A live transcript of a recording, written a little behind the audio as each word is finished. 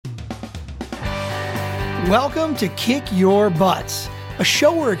Welcome to Kick Your Butts, a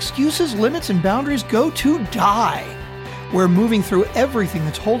show where excuses, limits, and boundaries go to die. Where moving through everything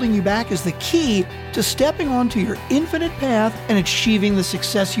that's holding you back is the key to stepping onto your infinite path and achieving the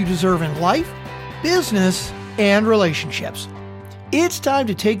success you deserve in life, business, and relationships. It's time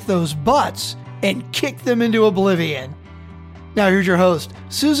to take those butts and kick them into oblivion. Now here's your host,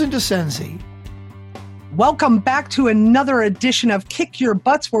 Susan DeCenzi. Welcome back to another edition of Kick Your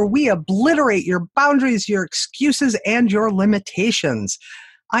Butts, where we obliterate your boundaries, your excuses, and your limitations.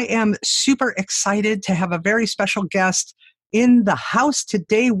 I am super excited to have a very special guest in the house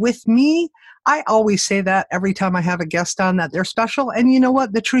today with me. I always say that every time I have a guest on, that they're special. And you know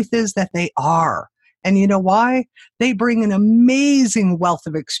what? The truth is that they are. And you know why? They bring an amazing wealth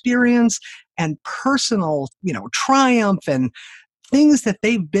of experience and personal, triumph and things that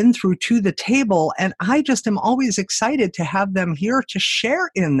they've been through to the table. And I just am always excited to have them here to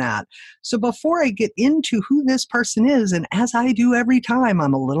share in that. So before I get into who this person is, and as I do every time,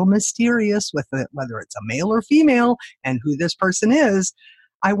 I'm a little mysterious with it, whether it's a male or female and who this person is,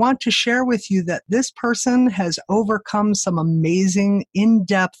 I want to share with you that this person has overcome some amazing,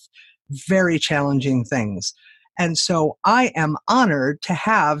 in-depth, very challenging things. And so I am honored to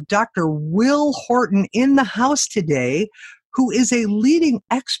have Dr. Will Horton in the house today, who is a leading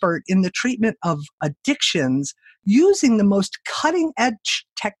expert in the treatment of addictions using the most cutting-edge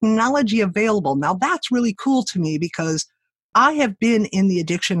technology available. Now, that's really cool to me because I have been in the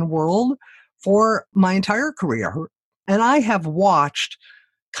addiction world for my entire career, and I have watched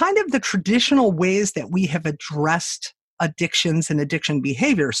kind of the traditional ways that we have addressed addictions and addiction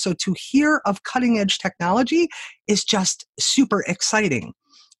behavior. So to hear of cutting-edge technology is just super exciting.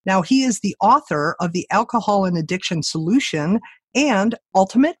 Now, he is the author of The Alcohol and Addiction Solution and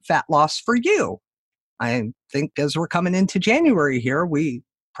Ultimate Fat Loss for You. I think as we're coming into January here, we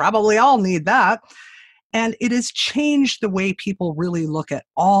probably all need that. And it has changed the way people really look at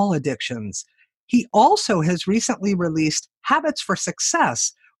all addictions. He also has recently released Habits for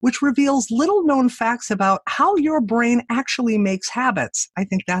Success, which reveals little-known facts about how your brain actually makes habits. I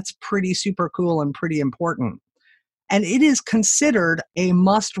think that's pretty super cool and pretty important. And it is considered a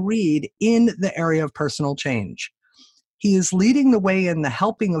must-read in the area of personal change. He is leading the way in the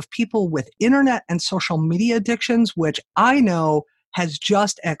helping of people with internet and social media addictions, which I know has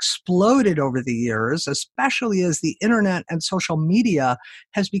just exploded over the years, especially as the internet and social media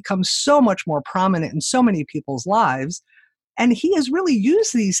has become so much more prominent in so many people's lives. And he has really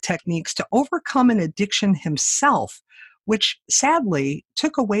used these techniques to overcome an addiction himself, which sadly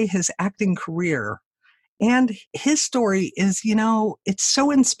took away his acting career. And his story is, it's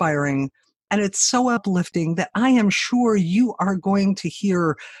so inspiring and it's so uplifting that I am sure you are going to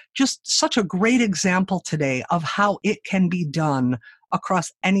hear just such a great example today of how it can be done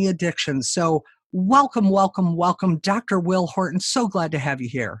across any addiction. So welcome, Dr. Will Horton. So glad to have you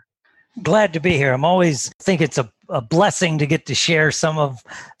here. Glad to be here. I'm always think it's a blessing to get to share some of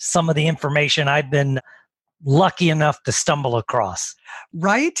the information I've been lucky enough to stumble across.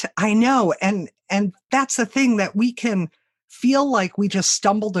 Right? I know. And that's the thing, that we can feel like we just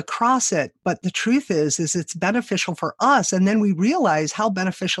stumbled across it. But the truth is it's beneficial for us. And then we realize how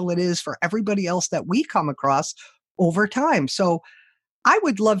beneficial it is for everybody else that we come across over time. So I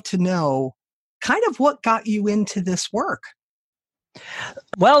would love to know kind of what got you into this work.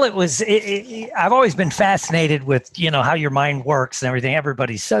 Well, I've always been fascinated with, how your mind works and everything.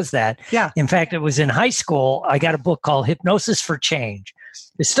 Everybody says that. Yeah. In fact, it was in high school, I got a book called Hypnosis for Change.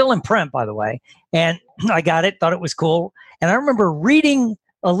 It's still in print, by the way. And I got it, thought it was cool. And I remember reading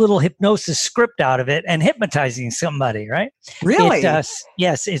a little hypnosis script out of it and hypnotizing somebody, right? Really?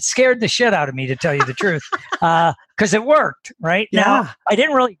 Yes, it scared the shit out of me, to tell you the truth, because it worked, right? Yeah. Now, I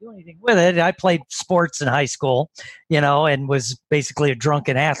didn't really do anything with it. I played sports in high school, and was basically a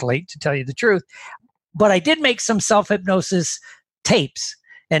drunken athlete, to tell you the truth. But I did make some self-hypnosis tapes.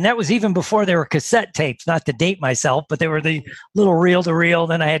 And that was even before there were cassette tapes, not to date myself, but they were the little reel-to-reel.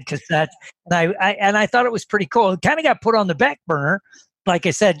 Then I had cassettes. And I thought it was pretty cool. It kind of got put on the back burner, like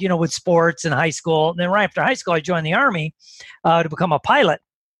I said, with sports in high school. And then right after high school, I joined the Army to become a pilot.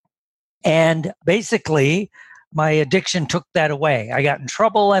 And basically, my addiction took that away. I got in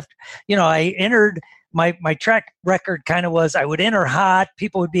trouble after, I entered, my track record kind of was, I would enter hot,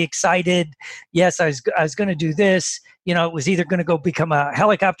 people would be excited. Yes, I was going to do this. It was either going to go become a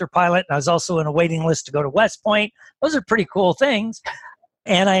helicopter pilot, and I was also in a waiting list to go to West Point. Those are pretty cool things.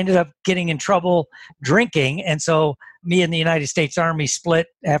 And I ended up getting in trouble drinking. And so me and the United States Army split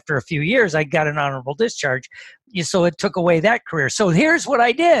after a few years. I got an honorable discharge. So it took away that career. So here's what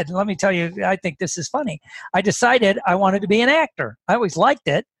I did. Let me tell you, I think this is funny. I decided I wanted to be an actor. I always liked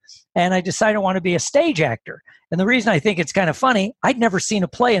it. and I decided I want to be a stage actor. And the reason I think it's kind of funny, I'd never seen a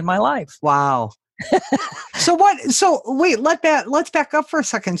play in my life. Wow. So wait, let's back up for a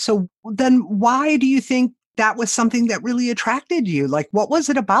second. So then why do you think that was something that really attracted you? Like, what was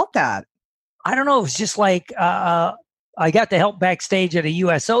it about that? I don't know. It was just like I got to help backstage at a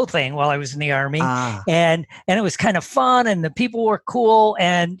USO thing while I was in the Army, and it was kind of fun, and the people were cool,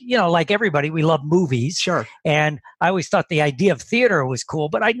 and like everybody, we love movies. Sure. And I always thought the idea of theater was cool,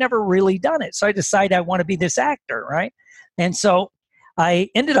 but I'd never really done it. So I decided I want to be this actor, right? And so I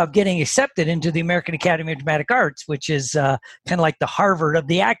ended up getting accepted into the American Academy of Dramatic Arts, which is kind of like the Harvard of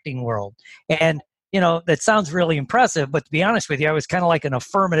the acting world. And that sounds really impressive, but to be honest with you, I was kind of like an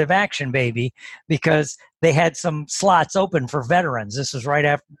affirmative action baby because they had some slots open for veterans. This was right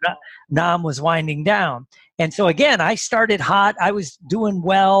after Nam was winding down. And so again, I started hot. I was doing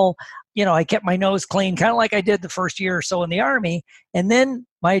well. I kept my nose clean, kind of like I did the first year or so in the Army. And then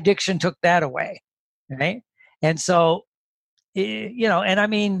my addiction took that away. Right. And so, and I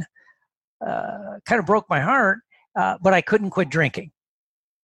mean, kind of broke my heart, but I couldn't quit drinking.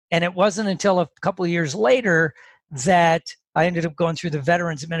 And it wasn't until a couple of years later that I ended up going through the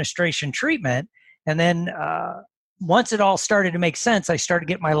Veterans Administration treatment. And then once it all started to make sense, I started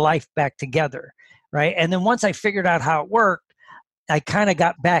to get my life back together, right? And then once I figured out how it worked, I kind of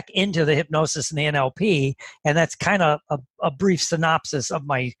got back into the hypnosis and the NLP. And that's kind of a brief synopsis of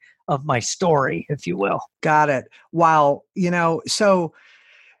my story, if you will. Got it. Wow. So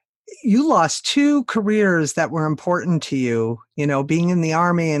you lost two careers that were important to you, being in the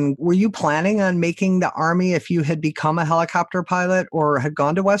Army. And were you planning on making the Army if you had become a helicopter pilot or had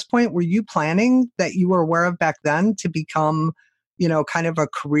gone to West Point? Were you planning that you were aware of back then to become, kind of a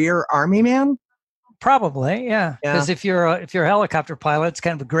career Army man? Probably, yeah. Because if you're a helicopter pilot, it's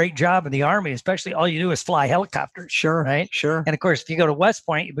kind of a great job in the Army, especially all you do is fly helicopters. Sure, right? Sure. And of course, if you go to West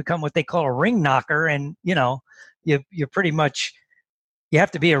Point, you become what they call a ring knocker, and you're pretty much. You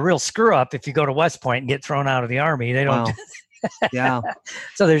have to be a real screw up if you go to West Point and get thrown out of the Army. They don't. Wow. Yeah.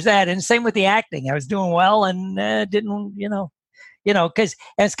 So there's that, and same with the acting. I was doing well and didn't, because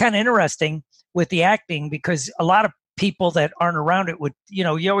it's kind of interesting with the acting because a lot of people that aren't around it would, you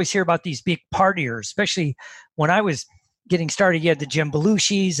always hear about these big partiers, especially when I was getting started. You had the Jim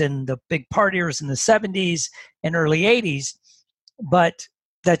Belushis and the big partiers in the 70s and early 80s, but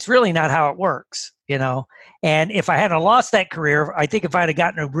that's really not how it works. And if I hadn't lost that career, I think if I'd have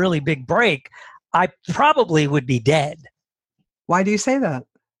gotten a really big break, I probably would be dead. Why do you say that?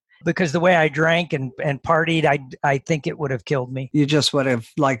 Because the way I drank and partied, I think it would have killed me. You just would have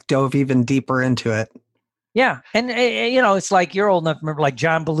dove even deeper into it. Yeah. And, it's like you're old enough to remember like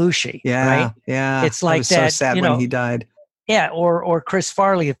John Belushi. Yeah. Right? Yeah. It's like I was that, so sad when he died. Yeah. Or Chris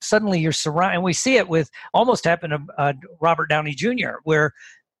Farley. If suddenly you're surrounded, and we see it with almost happened to Robert Downey Jr., where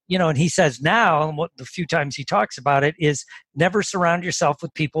and he says now, and what the few times he talks about it is never surround yourself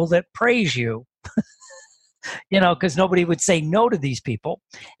with people that praise you, because nobody would say no to these people.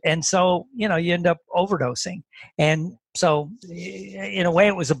 And so, you end up overdosing. And so in a way,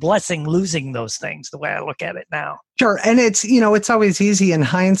 it was a blessing losing those things, the way I look at it now. Sure. And it's, it's always easy in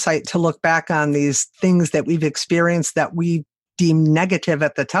hindsight to look back on these things that we've experienced that we deem negative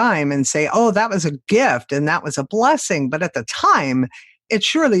at the time and say, oh, that was a gift and that was a blessing. But at the time, it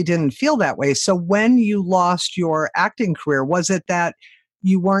surely didn't feel that way. So when you lost your acting career, was it that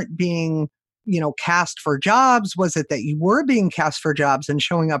you weren't being, cast for jobs? Was it that you were being cast for jobs and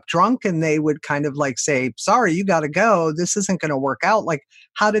showing up drunk and they would kind of say, sorry, you got to go. This isn't going to work out.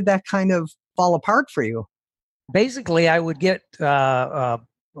 How did that kind of fall apart for you? Basically, I would get, I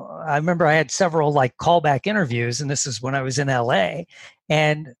remember I had several callback interviews, and this is when I was in LA.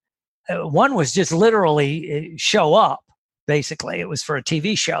 And one was just literally show up. Basically, it was for a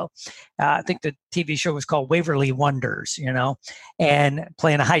TV show. I think the TV show was called Waverly Wonders, and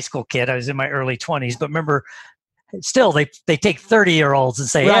playing a high school kid. I was in my early 20s, but remember, still they take 30-year-olds and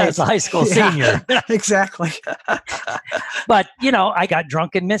say, yeah, it's a high school senior. Exactly. But, I got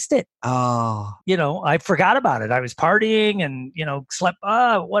drunk and missed it. Oh. I forgot about it. I was partying and, slept,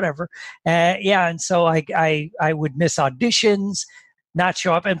 whatever. And so I would miss auditions, not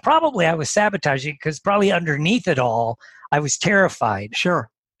show up. And probably I was sabotaging because probably underneath it all, I was terrified. Sure.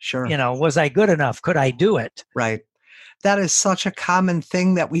 Was I good enough? Could I do it? Right. That is such a common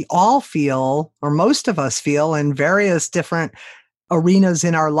thing that we all feel, or most of us feel, in various different arenas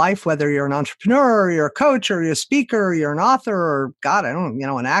in our life, whether you're an entrepreneur, or you're a coach, or you're a speaker, or you're an author, or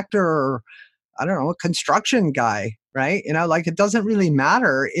an actor, or a construction guy, right? It doesn't really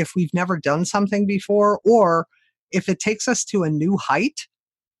matter if we've never done something before, or if it takes us to a new height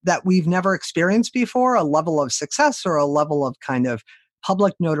that we've never experienced before, a level of success or a level of kind of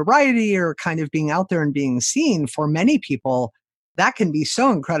public notoriety or kind of being out there and being seen, for many people, that can be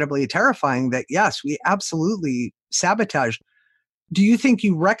so incredibly terrifying that, yes, we absolutely sabotage. Do you think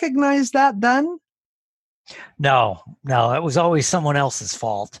you recognize that then? No, it was always someone else's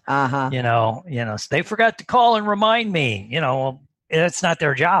fault. Uh-huh. So they forgot to call and remind me, it's not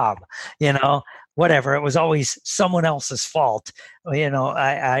their job, whatever. It was always someone else's fault.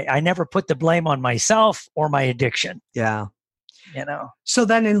 I never put the blame on myself or my addiction. Yeah. So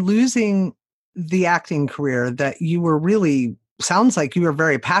then in losing the acting career that you were really, sounds like you were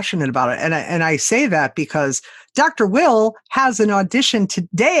very passionate about it. And I say that because Dr. Will has an audition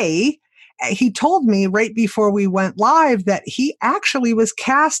today. He told me right before we went live that he actually was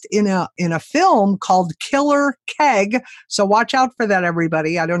cast in a film called Killer Keg. So watch out for that,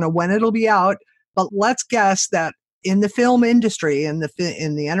 everybody. I don't know when it'll be out, but let's guess that in the film industry, in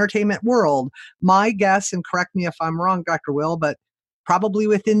the entertainment world, my guess, and correct me if I'm wrong, Dr. Will, but probably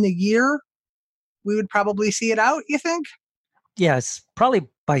within the year, we would probably see it out, you think? Yes, probably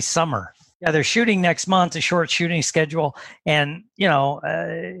by summer. Yeah, they're shooting next month, a short shooting schedule. And,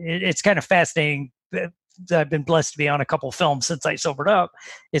 it's kind of fascinating. I've been blessed to be on a couple films since I sobered up.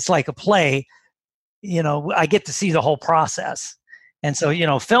 It's like a play. I get to see the whole process. And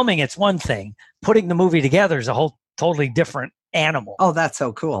so, filming, it's one thing. Putting the movie together is a whole totally different animal. Oh, that's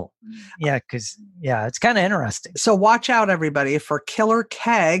so cool. Yeah, because, it's kind of interesting. So watch out, everybody, for Killer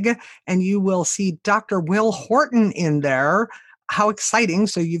Keg, and you will see Dr. Will Horton in there. How exciting.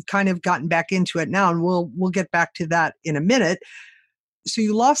 So you've kind of gotten back into it now, and we'll get back to that in a minute. So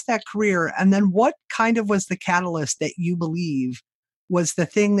you lost that career, and then what kind of was the catalyst that you believe was the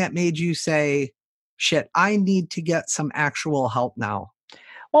thing that made you say, shit, I need to get some actual help now?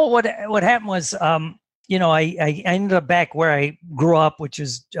 Well, what happened was, I ended up back where I grew up, which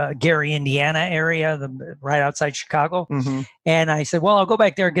is Gary, Indiana area, right outside Chicago. Mm-hmm. And I said, well, I'll go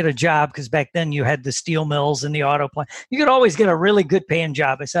back there and get a job, because back then you had the steel mills and the auto plant. You could always get a really good paying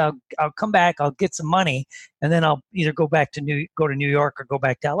job. I said, I'll come back, I'll get some money, and then I'll either go to New York or go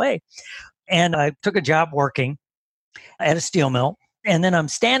back to LA. And I took a job working at a steel mill. And then I'm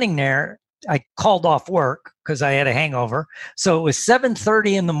standing there. I called off work because I had a hangover. So it was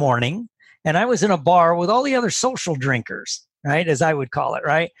 7:30 in the morning. And I was in a bar with all the other social drinkers, right, as I would call it,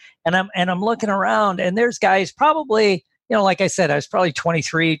 right? And I'm looking around, and there's guys probably, like I said, I was probably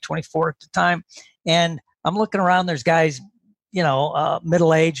 23, 24 at the time. And I'm looking around, there's guys,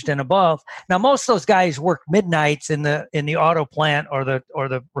 middle-aged and above. Now, most of those guys work midnights in the auto plant or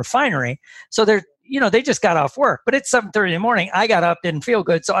the refinery. So they're, they just got off work. But it's 7:30 in the morning. I got up, didn't feel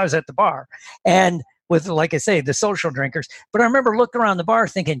good, so I was at the bar. And with, like I say, the social drinkers. But I remember looking around the bar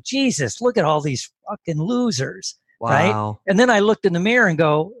thinking, Jesus, look at all these fucking losers. Wow. Right? And then I looked in the mirror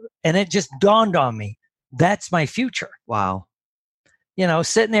and it just dawned on me, that's my future. Wow.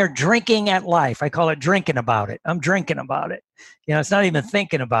 Sitting there drinking at life. I call it drinking about it. I'm drinking about it. It's not even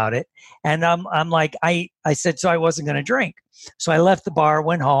thinking about it. And I'm like, I said, so I wasn't going to drink. So I left the bar,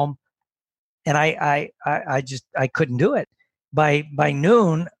 went home, and I couldn't do it. By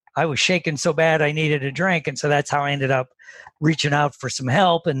noon, I was shaking so bad I needed a drink. And so that's how I ended up reaching out for some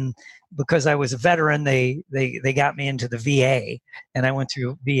help. And because I was a veteran, they got me into the VA, and I went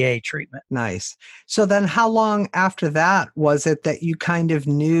through VA treatment. Nice. So then how long after that was it that you kind of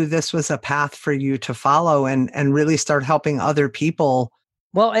knew this was a path for you to follow and really start helping other people?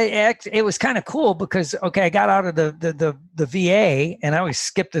 Well, it was kind of cool because, I got out of the VA, and I always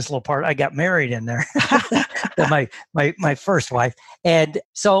skip this little part. I got married in there, my first wife. And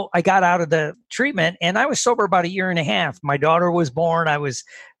so I got out of the treatment, and I was sober about 1.5 years. My daughter was born.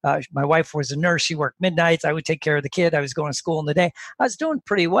 My wife was a nurse. She worked midnights. I would take care of the kid. I was going to school in the day. I was doing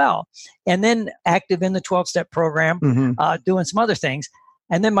pretty well. And then active in the 12-step program, doing some other things.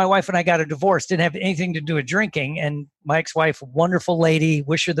 And then my wife and I got a divorce, didn't have anything to do with drinking. And my ex-wife, wonderful lady,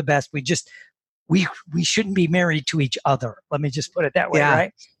 wish her the best. We shouldn't be married to each other. Let me just put it that way,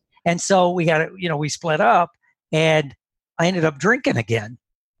 right? And so we split up, and I ended up drinking again.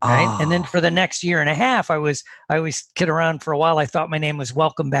 Right. Oh. And then for the next 1.5 years, I always kid around for a while. I thought my name was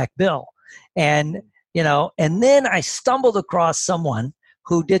Welcome Back Bill. And then I stumbled across someone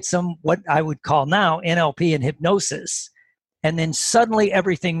who did what I would call now NLP and hypnosis. And then suddenly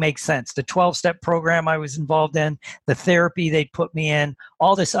everything makes sense. The 12-step program I was involved in, the therapy they'd put me in,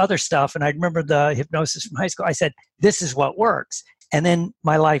 all this other stuff. And I remember the hypnosis from high school. I said, this is what works. And then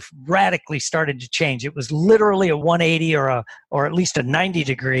my life radically started to change. It was literally a 180 or at least a 90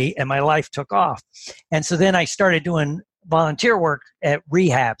 degree, and my life took off. And so then I started doing volunteer work at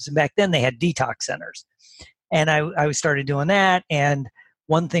rehabs. And back then they had detox centers. And I started doing that. And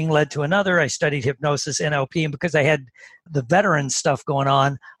one thing led to another. I studied hypnosis, NLP, and because I had the veteran stuff going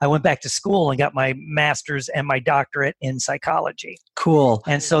on, I went back to school and got my master's and my doctorate in psychology. Cool.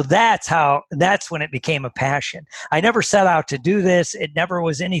 And so that's when it became a passion. I never set out to do this. It never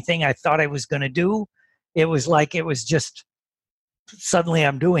was anything I thought I was going to do. It was just suddenly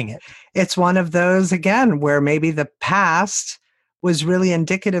I'm doing it. It's one of those, again, where maybe the past was really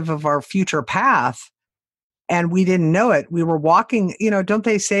indicative of our future path and we didn't know it. We were walking, don't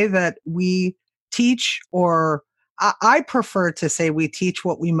they say that we teach, or I prefer to say we teach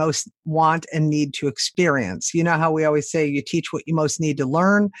what we most want and need to experience. You know how we always say you teach what you most need to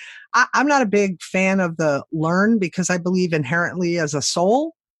learn? I'm not a big fan of the learn, because I believe inherently as a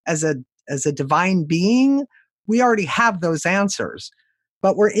soul, as a divine being, we already have those answers,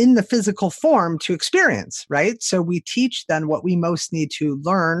 but we're in the physical form to experience, right? So we teach then what we most need to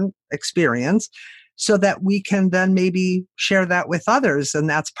learn, experience, so that we can then maybe share that with others. And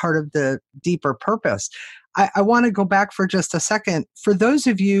that's part of the deeper purpose. I want to go back for just a second. For those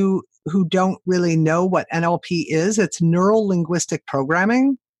of you who don't really know what NLP is, it's Neuro Linguistic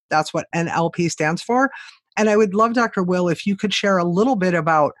Programming. That's what NLP stands for. And I would love, Dr. Will, if you could share a little bit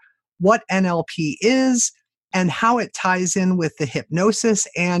about what NLP is and how it ties in with the hypnosis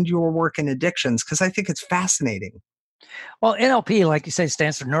and your work in addictions, because I think it's fascinating. Well, NLP, like you say,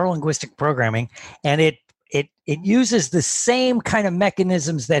 stands for Neuro Linguistic Programming, and it uses the same kind of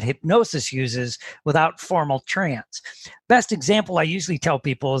mechanisms that hypnosis uses without formal trance. Best example I usually tell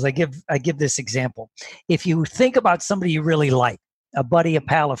people is I give this example. If you think about somebody you really like, a buddy, a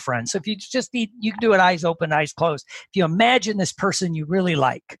pal, a friend. So if you you can do it eyes open, eyes closed. If you imagine this person you really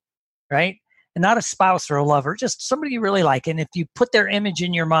like, right? And not a spouse or a lover, just somebody you really like. And if you put their image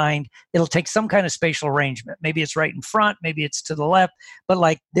in your mind, it'll take some kind of spatial arrangement. Maybe it's right in front, maybe it's to the left, but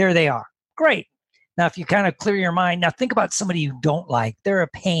like there they are. Great. Now, if you kind of clear your mind, now think about somebody you don't like. They're a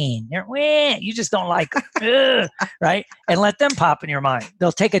pain. You just don't like them, right? And let them pop in your mind.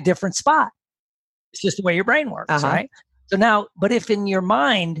 They'll take a different spot. It's just the way your brain works, right? So now, but if in your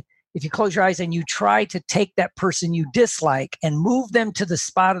mind, if you close your eyes and you try to take that person you dislike and move them to the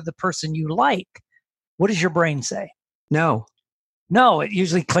spot of the person you like, what does your brain say? No, it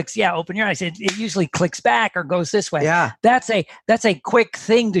usually clicks. Yeah, open your eyes. It usually clicks back or goes this way. Yeah. That's a quick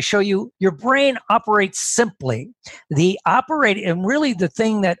thing to show you your brain operates simply. And really the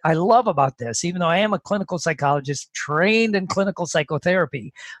thing that I love about this, even though I am a clinical psychologist trained in clinical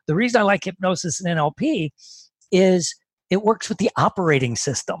psychotherapy, the reason I like hypnosis and NLP is it works with the operating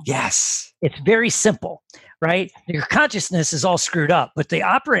system. Yes. It's very simple, right? Your consciousness is all screwed up, but the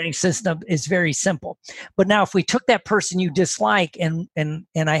operating system is very simple. But now if we took that person you dislike and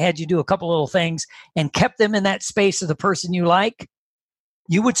I had you do a couple little things and kept them in that space of the person you like,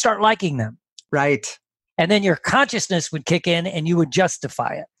 you would start liking them. Right. And then your consciousness would kick in and you would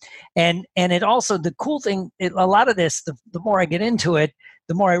justify it. And it also, the cool thing, a lot of this, the more I get into it,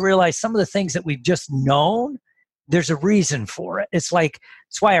 the more I realize some of the things that we've just known, there's a reason for it. It's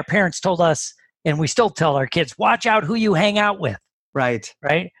why our parents told us, and we still tell our kids, watch out who you hang out with. Right.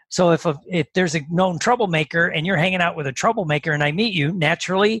 Right. So if there's a known troublemaker and you're hanging out with a troublemaker and I meet you,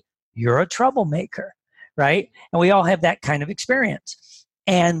 naturally, you're a troublemaker. Right. And we all have that kind of experience.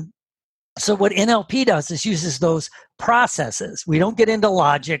 And so what NLP does is uses those processes. We don't get into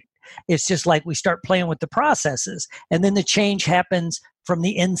logic. It's just like we start playing with the processes and then the change happens from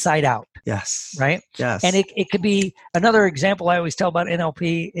the inside out. Yes. Right? Yes. And it could be another example I always tell about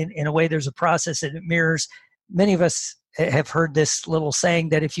NLP in a way there's a process and it mirrors. Many of us have heard this little saying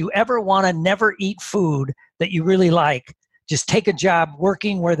that if you ever want to never eat food that you really like, just take a job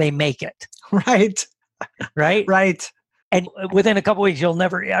working where they make it. Right. Right? Right. And within a couple of weeks,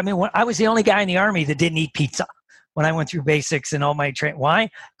 when I was the only guy in the Army that didn't eat pizza when I went through basics and all my training. Why?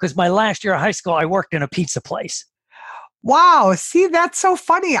 Because my last year of high school, I worked in a pizza place. Wow. See, that's so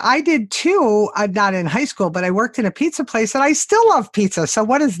funny. I did too. I'm not in high school, but I worked in a pizza place and I still love pizza. So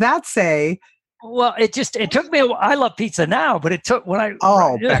what does that say? Well, it took me a while. I love pizza now, but it took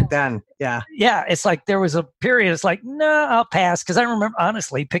back then. Yeah. Yeah. It's like there was a period. It's like, no, I'll pass. Cause I remember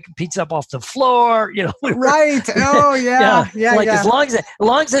honestly picking pizza up off the floor, Right. Oh yeah. Yeah. Like as long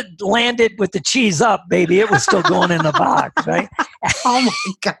as it landed with the cheese up, baby, it was still going in the box. Right. Oh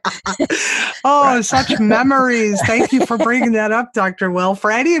my God. Oh, right. Such memories. Thank you for bringing that up, Dr. Will.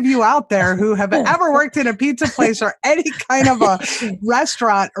 For any of you out there who have ever worked in a pizza place or any kind of a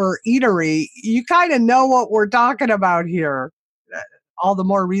restaurant or eatery, you kind of know what we're talking about here. All the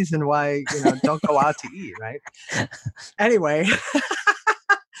more reason why, don't go out to eat, right? Anyway.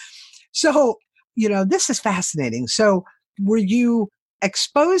 So, this is fascinating. So were you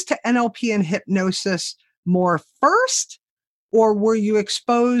exposed to NLP and hypnosis more first? or were you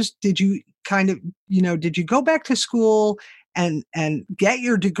exposed? Did you did you go back to school and get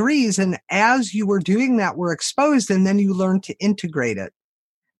your degrees, and as you were doing that were exposed, and then you learned to integrate it?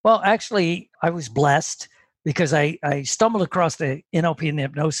 Well, actually, I was blessed because I stumbled across the NLP and the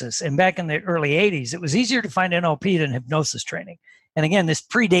hypnosis. And back in the early 80s, it was easier to find NLP than hypnosis training. And again, this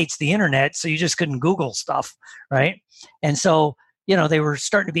predates the internet, so you just couldn't Google stuff, right? And so, they were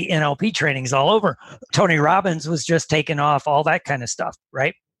starting to be NLP trainings all over. Tony Robbins was just taking off, all that kind of stuff,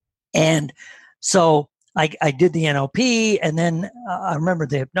 right? And so I did the NLP, and then I remember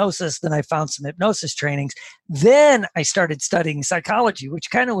the hypnosis. Then I found some hypnosis trainings. Then I started studying psychology, which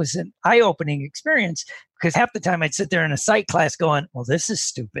kind of was an eye-opening experience, because half the time I'd sit there in a psych class going, well, this is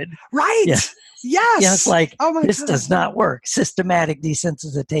stupid. Right. Yeah. Yes. It's like, this does not work. Systematic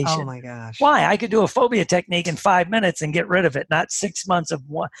desensitization. Oh my gosh. Why? I could do a phobia technique in 5 minutes and get rid of it, not 6 months of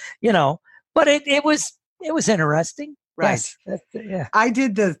one, but it was interesting. Right. Yes. Yeah. I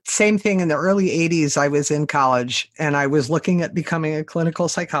did the same thing in the early 80s. I was in college and I was looking at becoming a clinical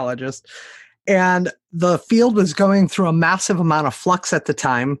psychologist. And the field was going through a massive amount of flux at the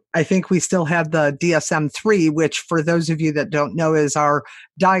time. I think we still had the DSM-3, which, for those of you that don't know, is our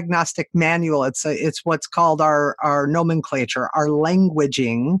diagnostic manual. It's what's called our nomenclature, our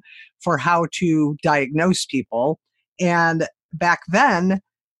languaging for how to diagnose people. And back then,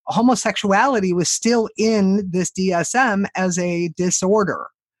 homosexuality was still in this DSM as a disorder.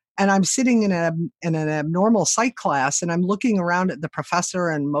 And I'm sitting in an abnormal psych class, and I'm looking around at the professor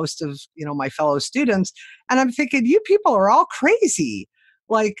and most of my fellow students, and I'm thinking, you people are all crazy.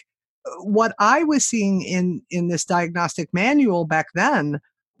 Like, what I was seeing in this diagnostic manual back then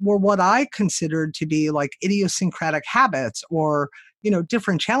were what I considered to be like idiosyncratic habits or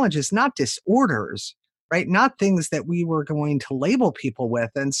different challenges, not disorders, right? Not things that we were going to label people with.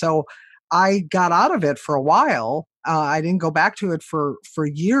 And so I got out of it for a while. I didn't go back to it for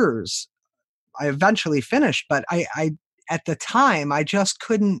years. I eventually finished, but I at the time I just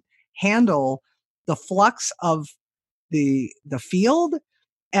couldn't handle the flux of the field.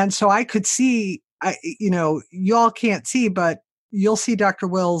 And so I could see, you all can't see, but you'll see Dr.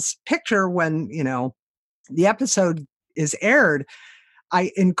 Will's picture when the episode is aired.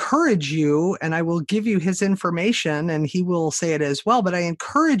 I encourage you, and I will give you his information, and he will say it as well, but I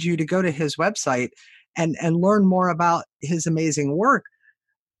encourage you to go to his website and learn more about his amazing work.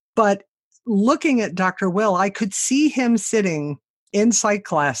 But looking at Dr. Will, I could see him sitting in psych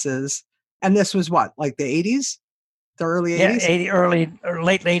classes, and this was what, like the 80s? The early 80s? Yeah,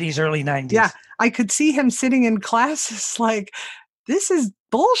 late 80s, early 90s. Yeah, I could see him sitting in classes like, this is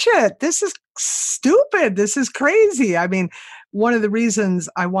bullshit. This is stupid. This is crazy. I mean, one of the reasons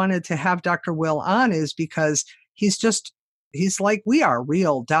I wanted to have Dr. Will on is because he's like we are,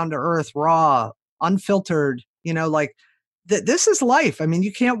 real, down to earth, raw, unfiltered, this is life. I mean,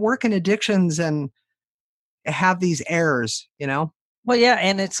 you can't work in addictions and have these errors, Well, yeah.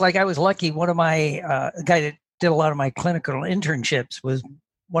 And it's like, I was lucky. One of my, guy that did a lot of my clinical internships was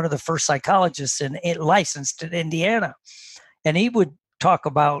one of the first psychologists licensed in Indiana. And he would talk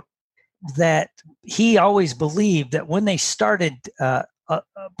about that he always believed that when they started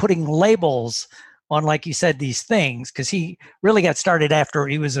putting labels on, like you said, these things, because he really got started after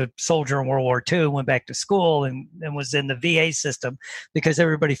he was a soldier in World War II, went back to school and was in the VA system, because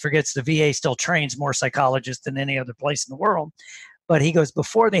everybody forgets the VA still trains more psychologists than any other place in the world. But he goes,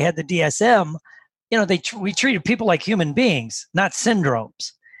 before they had the DSM, we treated people like human beings, not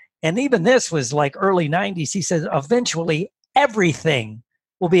syndromes. And even this was like early 90s. He says, eventually everything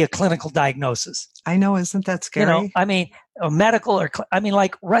will be a clinical diagnosis. I know, isn't that scary? A medical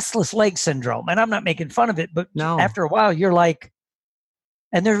like restless leg syndrome. And I'm not making fun of it, but no. After a while, you're like,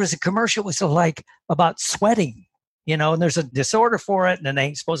 and there was a commercial was like about sweating, and there's a disorder for it, and then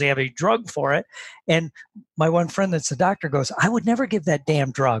they supposedly have a drug for it. And my one friend that's a doctor goes, I would never give that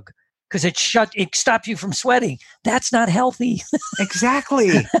damn drug, because it stopped you from sweating. That's not healthy.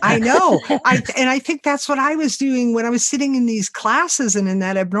 Exactly. I know. I think that's what I was doing when I was sitting in these classes and in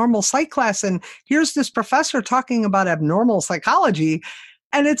that abnormal psych class. And here's this professor talking about abnormal psychology.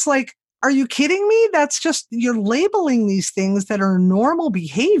 And it's like, are you kidding me? That's just, you're labeling these things that are normal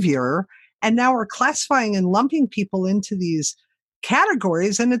behavior. And now we're classifying and lumping people into these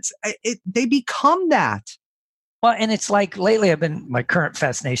categories. And they become that. Well, and it's like lately my current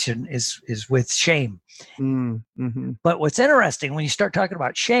fascination is with shame. Mm-hmm. But what's interesting, when you start talking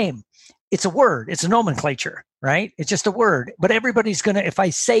about shame, it's a word, it's a nomenclature, right? It's just a word. But if I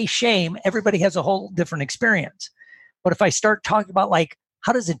say shame, everybody has a whole different experience. But if I start talking about, like,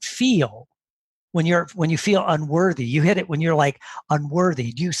 how does it feel? when you feel unworthy. You hit it when you're like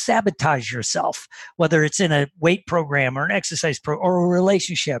unworthy. Do you sabotage yourself, whether it's in a weight program or an exercise or a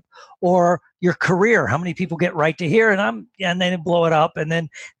relationship or your career? How many people get right to here and then blow it up, and then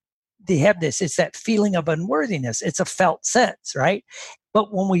they have this. It's that feeling of unworthiness. It's a felt sense, right?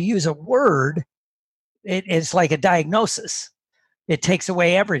 But when we use a word, it's like a diagnosis. It takes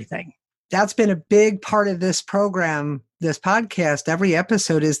away everything. That's been a big part of this program, this podcast. Every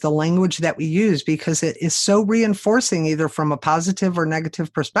episode is the language that we use, because it is so reinforcing, either from a positive or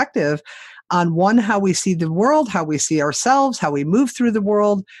negative perspective, on one, how we see the world, how we see ourselves, how we move through the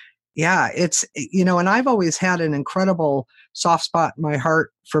world. Yeah, it's, and I've always had an incredible soft spot in my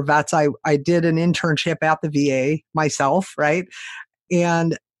heart for vets. I did an internship at the VA myself, right?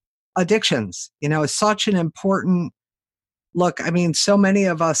 And addictions, is such an important look. I mean, so many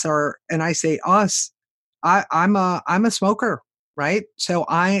of us are, and I say us, I'm a smoker, right? So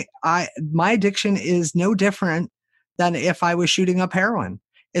my addiction is no different than if I was shooting up heroin.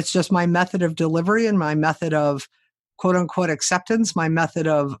 It's just my method of delivery and my method of quote unquote acceptance, my method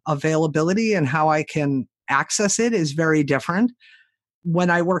of availability and how I can access it is very different.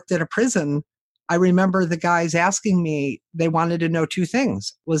 When I worked at a prison, I remember the guys asking me, they wanted to know two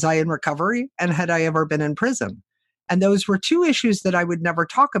things. Was I in recovery, and had I ever been in prison? And those were two issues that I would never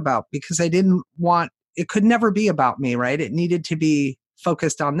talk about, because I didn't want, it could never be about me, right? It needed to be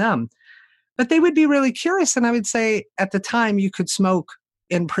focused on them. But they would be really curious. And I would say, at the time, you could smoke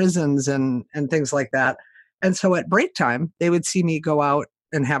in prisons and things like that. And so at break time, they would see me go out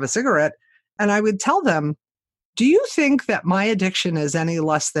and have a cigarette. And I would tell them, do you think that my addiction is any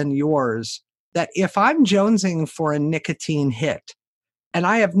less than yours? That if I'm jonesing for a nicotine hit and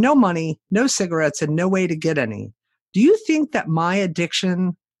I have no money, no cigarettes, and no way to get any, do you think that my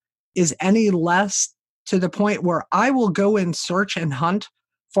addiction is any less, to the point where I will go and search and hunt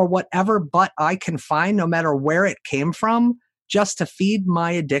for whatever butt I can find, no matter where it came from, just to feed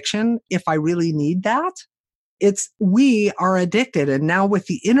my addiction if I really need that? We are addicted. And now with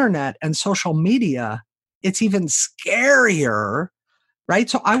the internet and social media, it's even scarier, right?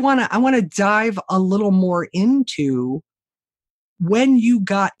 So I want to dive a little more into when you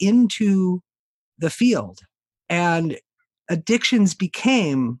got into the field and addictions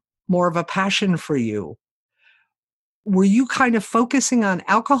became more of a passion for you. Were you kind of focusing on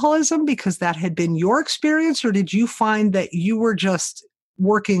alcoholism because that had been your experience, or did you find that you were just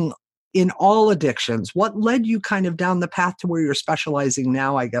working in all addictions? What led you kind of down the path to where you're specializing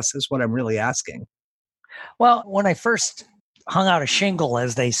now, I guess, is what I'm really asking. Well, when I first hung out a shingle,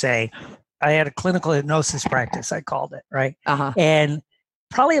 as they say, I had a clinical hypnosis practice, I called it, right? Uh-huh. And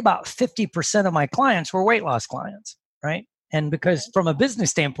probably about 50% of my clients were weight loss clients, right? And because from a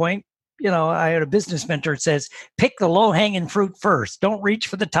business standpoint, I had a business mentor that says, pick the low-hanging fruit first. Don't reach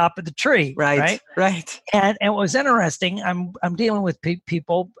for the top of the tree. Right. And what was interesting, I'm dealing with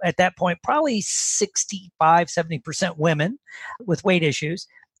people at that point, probably 65, 70% women with weight issues.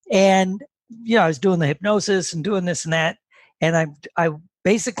 And, I was doing the hypnosis and doing this and that. And I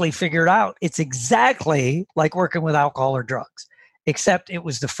basically figured out it's exactly like working with alcohol or drugs, except it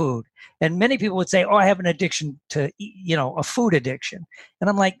was the food. And many people would say, oh, I have an addiction to, a food addiction. And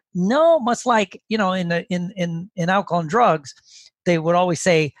I'm like, no, much like, in alcohol and drugs, they would always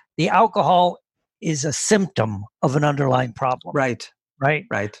say the alcohol is a symptom of an underlying problem. Right.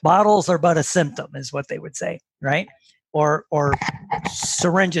 Bottles are but a symptom is what they would say. Right. Or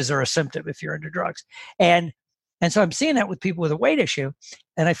syringes are a symptom if you're into drugs. And so I'm seeing that with people with a weight issue.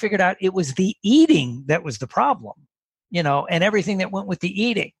 And I figured out it was the eating that was the problem, and everything that went with the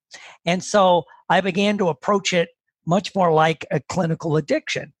eating. And so I began to approach it much more like a clinical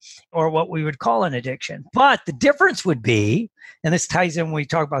addiction, or what we would call an addiction. But the difference would be, and this ties in when we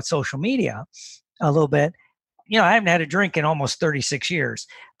talk about social media a little bit, I haven't had a drink in almost 36 years.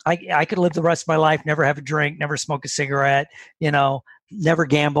 I could live the rest of my life, never have a drink, never smoke a cigarette, never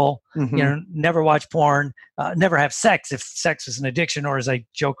gamble, Mm-hmm. Never watch porn, never have sex if sex is an addiction, or as I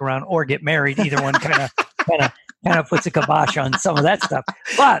joke around, or get married. Either one kind of puts a kibosh on some of that stuff.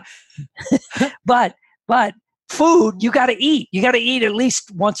 But food, you got to eat. You got to eat at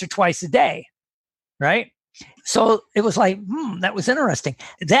least once or twice a day, right? So it was like, that was interesting.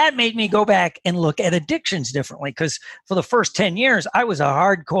 That made me go back and look at addictions differently, because for the first 10 years, I was a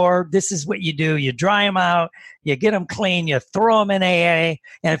hardcore, this is what you do. You dry them out, you get them clean, you throw them in AA,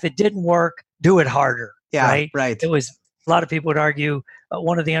 and if it didn't work, do it harder. Yeah, right. It was, a lot of people would argue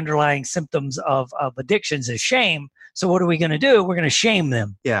one of the underlying symptoms of addictions is shame. So what are we going to do? We're going to shame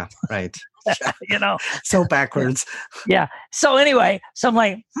them. Yeah, right. So backwards. Yeah. So anyway, so I'm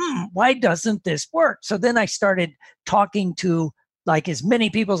like, why doesn't this work? So then I started talking to like as many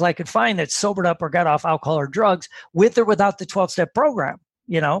people as I could find that sobered up or got off alcohol or drugs with or without the 12-step program,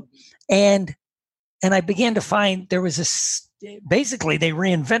 and I began to find there was this, basically they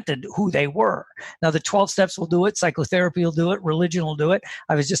reinvented who they were. Now the 12 steps will do it. Psychotherapy will do it. Religion will do it.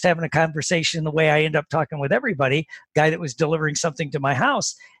 I was just having a conversation the way I end up talking with everybody, guy that was delivering something to my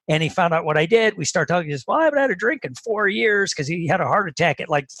house. And he found out what I did. We started talking. He says, well, I haven't had a drink in 4 years because he had a heart attack at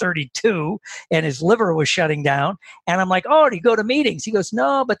like 32 and his liver was shutting down. And I'm like, oh, do you go to meetings? He goes,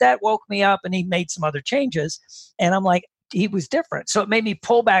 no, but that woke me up, and he made some other changes. And I'm like, he was different. So it made me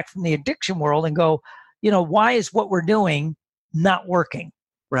pull back from the addiction world and go, why is what we're doing not working?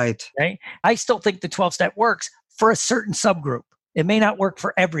 Right. I still think the 12-step works for a certain subgroup. It may not work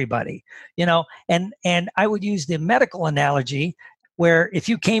for everybody, and I would use the medical analogy where if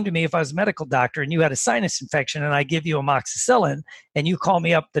you came to me, if I was a medical doctor and you had a sinus infection and I give you amoxicillin and you call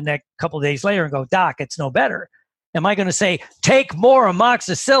me up the next couple of days later and go, doc, it's no better. Am I going to say, take more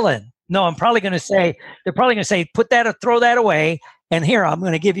amoxicillin? No, I'm probably going to say, they're probably going to say, put that or throw that away. And here, I'm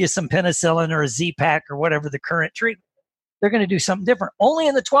going to give you some penicillin or a Z-Pak or whatever the current treatment. They're going to do something different. Only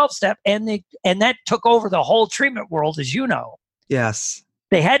in the 12-step, and that took over the whole treatment world, as you know. Yes.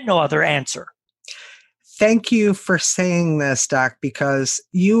 They had no other answer. Thank you for saying this, Doc, because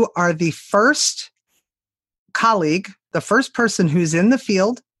you are the first colleague, the first person who's in the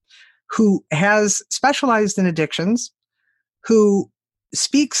field, who has specialized in addictions, who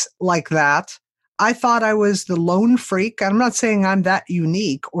speaks like that. I thought I was the lone freak. I'm not saying I'm that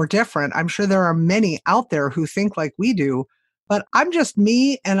unique or different. I'm sure there are many out there who think like we do, but I'm just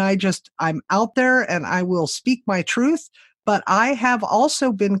me, and I'm out there and I will speak my truth. But I have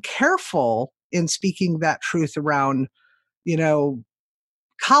also been careful in speaking that truth around,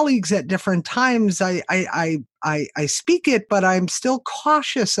 colleagues at different times. I speak it, but I'm still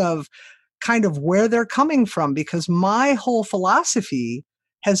cautious of kind of where they're coming from, because my whole philosophy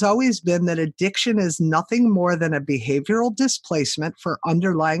has always been that addiction is nothing more than a behavioral displacement for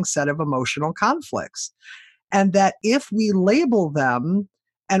underlying set of emotional conflicts. And that if we label them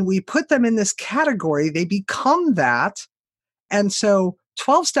and we put them in this category, they become that. And so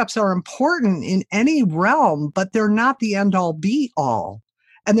 12 steps are important in any realm, but they're not the end all be all.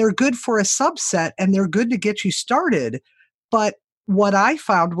 And they're good for a subset, and they're good to get you started. But what I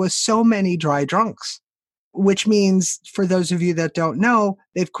found was so many dry drunks, which means, for those of you that don't know,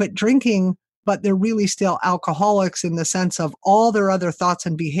 they've quit drinking, but they're really still alcoholics in the sense of all their other thoughts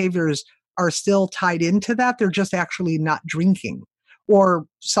and behaviors are still tied into that. They're just actually not drinking, or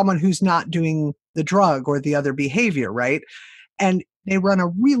someone who's not doing the drug or the other behavior, right? And they run a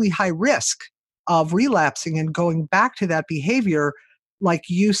really high risk of relapsing and going back to that behavior. Like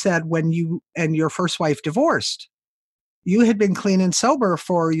you said, when you and your first wife divorced, you had been clean and sober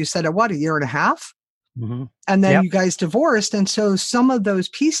for, you said, a year and a half? Mm-hmm. And then you guys divorced. And so some of those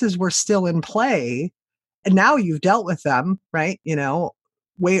pieces were still in play. And now you've dealt with them, right?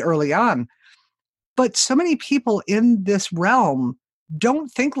 Way early on. But so many people in this realm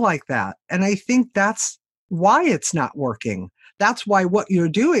don't think like that. And I think that's why it's not working. That's why what you're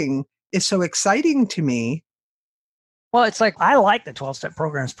doing is so exciting to me. Well, it's like, I like the 12-step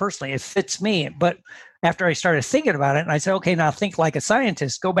programs personally. It fits me. But after I started thinking about it, and I said, okay, now think like a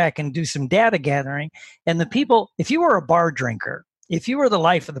scientist, go back and do some data gathering. And the people, if you were a bar drinker, if you were the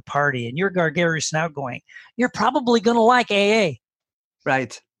life of the party and you're gregarious and outgoing, you're probably going to like AA.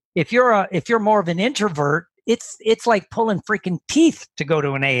 Right. If you're more of an introvert, it's like pulling freaking teeth to go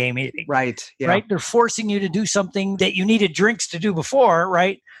to an AA meeting. Right. Yeah. Right. They're forcing you to do something that you needed drinks to do before.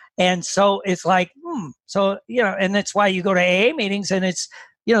 Right. And so it's like, so, and that's why you go to AA meetings, and it's,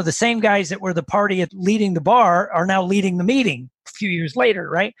 the same guys that were the party at leading the bar are now leading the meeting a few years later.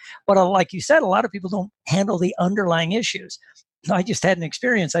 Right. But like you said, a lot of people don't handle the underlying issues. I just had an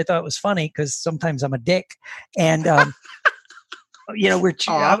experience. I thought it was funny because sometimes I'm a dick, and, I'm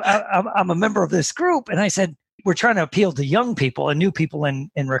a member of this group, and I said, we're trying to appeal to young people and new people in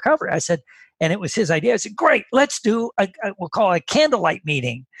recovery. I said, and it was his idea. I said, great, let's do we'll call it a candlelight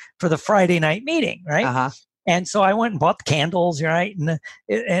meeting for the Friday night meeting, right? Uh-huh. And so I went and bought the candles, right?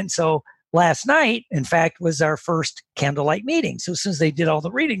 And so last night, in fact, was our first candlelight meeting. So since they did all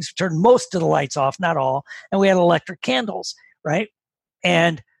the readings, we turned most of the lights off, not all, and we had electric candles, right?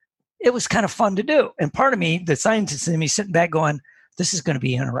 And it was kind of fun to do. And part of me, the scientist in me, sitting back going, this is going to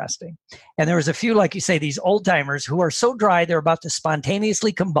be interesting. And there was a few, like you say, these old timers who are so dry, they're about to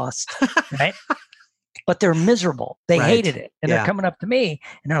spontaneously combust, right? But they're miserable. They hated it. And they're coming up to me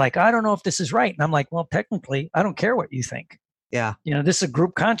and they're like, I don't know if this is right. And I'm like, well, technically, I don't care what you think. Yeah. This is a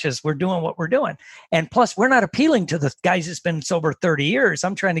group conscious. We're doing what we're doing. And plus, we're not appealing to the guys that's been sober 30 years.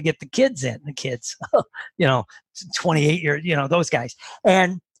 I'm trying to get the kids, 28 years, those guys.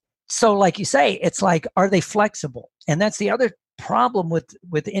 And so like you say, it's like, are they flexible? And that's the other problem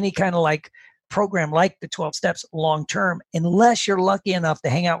with any kind of like program like the 12 steps long term, unless you're lucky enough to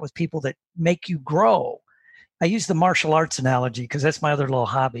hang out with people that make you grow. I use the martial arts analogy because that's my other little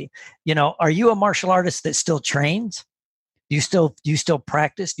hobby. Are you a martial artist that still trains? Do you still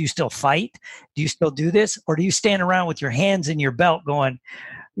practice? Do you still fight? Do you still do this? Or do you stand around with your hands in your belt going,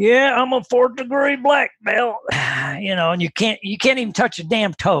 yeah, I'm a 4th degree black belt, and you can't even touch your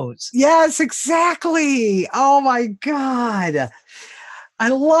damn toes. Yes, exactly. Oh my God. I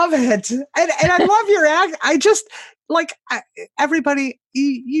love it. And I love your act. I just like everybody,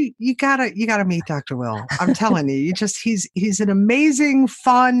 you gotta meet Dr. Will. I'm telling you, he's an amazing,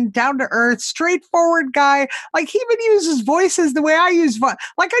 fun, down to earth, straightforward guy. Like he even uses voices the way I use voice.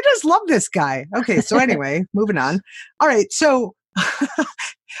 Like I just love this guy. Okay. So anyway, moving on. All right. So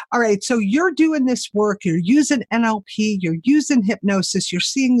you're doing this work, you're using NLP, you're using hypnosis, you're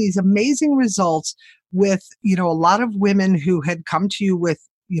seeing these amazing results with, a lot of women who had come to you with,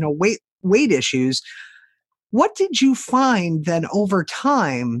 weight issues. What did you find then over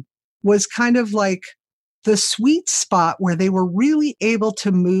time was kind of like the sweet spot where they were really able to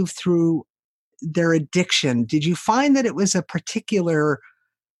move through their addiction? Did you find that it was a particular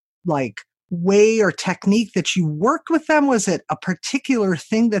like way or technique that you worked with them? Was it a particular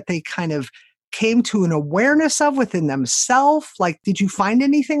thing that they kind of came to an awareness of within themselves? Like, did you find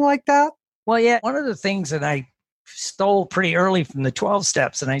anything like that? Well, yeah. One of the things that I stole pretty early from the 12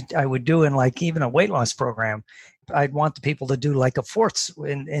 steps, and I would do in like even a weight loss program, I'd want the people to do like a fourth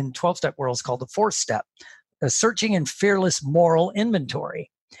in 12-step world, it's called the 4th step, a searching and fearless moral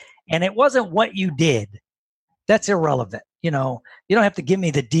inventory. And it wasn't what you did. That's irrelevant. You don't have to give me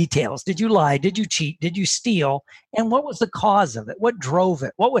the details. Did you lie? Did you cheat? Did you steal? And what was the cause of it? What drove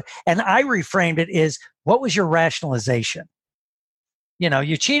it? And I reframed it as, what was your rationalization?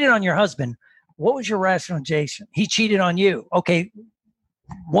 You cheated on your husband. What was your rationalization? He cheated on you. Okay.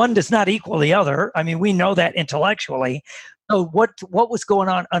 One does not equal the other. I mean, we know that intellectually. So what was going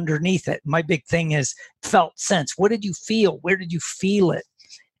on underneath it? My big thing is felt sense. What did you feel? Where did you feel it?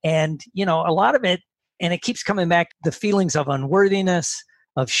 And, a lot of it, and it keeps coming back, the feelings of unworthiness,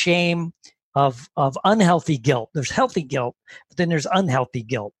 of shame, of unhealthy guilt. There's healthy guilt, but then there's unhealthy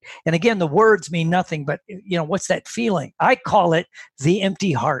guilt. And again, the words mean nothing, but what's that feeling? I call it the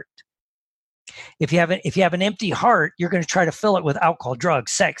empty heart. If you have an empty heart, you're going to try to fill it with alcohol,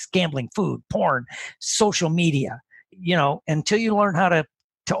 drugs, sex, gambling, food, porn, social media, until you learn how to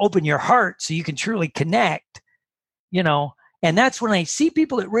open your heart so you can truly connect, and that's when I see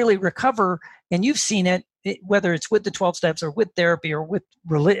people that really recover, and you've seen it, whether it's with the 12 steps or with therapy or with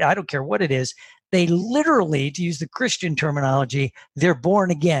religion, I don't care what it is, they literally, to use the Christian terminology, they're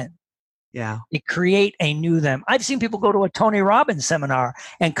born again. Yeah. They create a new them. I've seen people go to a Tony Robbins seminar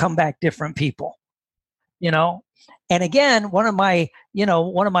and come back different people, And again, one of my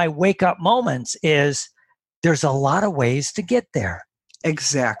wake up moments is there's a lot of ways to get there.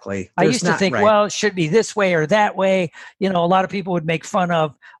 Exactly. I used to think, well, it should be this way or that way. A lot of people would make fun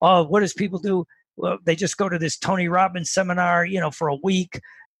of, oh, what does people do? Well, they just go to this Tony Robbins seminar, for a week.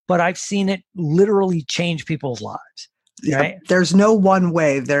 But I've seen it literally change people's lives. Right? There's no one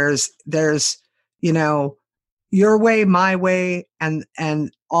way. There's your way, my way,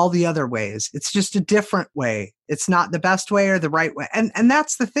 and all the other ways. It's just a different way. It's not the best way or the right way. And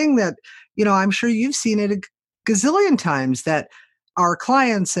that's the thing that, I'm sure you've seen it a gazillion times, that our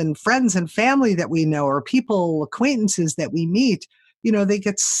clients and friends and family that we know, or people, acquaintances that we meet, they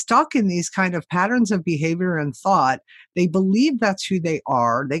get stuck in these kind of patterns of behavior and thought. They believe that's who they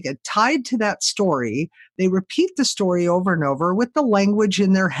are. They get tied to that story. They repeat the story over and over with the language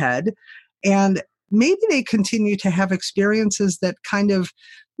in their head. And maybe they continue to have experiences that kind of,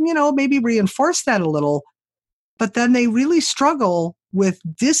 maybe reinforce that a little. But then they really struggle with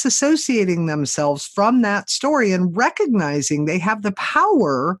disassociating themselves from that story and recognizing they have the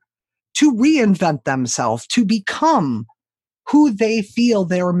power to reinvent themselves, to become who they feel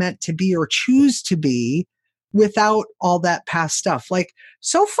they're meant to be or choose to be without all that past stuff. Like,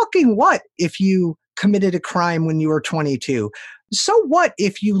 so fucking what if you committed a crime when you were 22? So what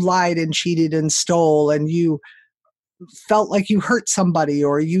if you lied and cheated and stole and you felt like you hurt somebody,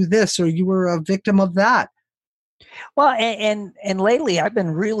 or you this, or you were a victim of that? Well, and lately I've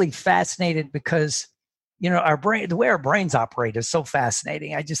been really fascinated because, our brain, the way our brains operate is so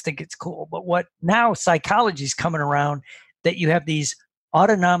fascinating. I just think it's cool. But what now psychology is coming around, that you have these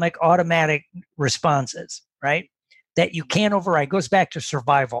automatic responses, right? that you can't override. It goes back to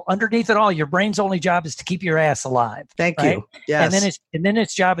survival. Underneath it all, your brain's only job is to keep your ass alive. Thank right? you. Yes. And then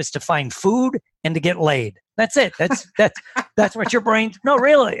its job is to find food and to get laid. That's it. That's what your brain. No,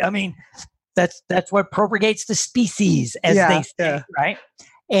 really. I mean, that's what propagates the species, as they say, right?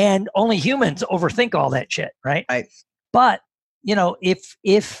 And only humans overthink all that shit, right? Right. But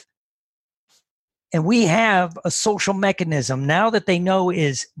if and we have a social mechanism now that they know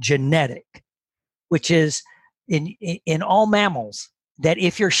is genetic, which is in all mammals, that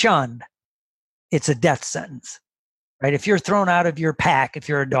if you're shunned, it's a death sentence, right? If you're thrown out of your pack, if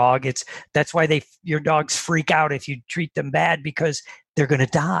you're a dog, that's why your dogs freak out if you treat them bad, because they're going to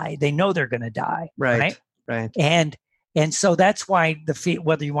die. They know they're going to die, right? And so that's why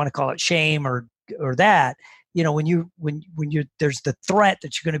whether you want to call it shame or that, when there's the threat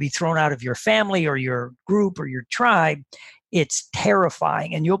that you're going to be thrown out of your family or your group or your tribe, it's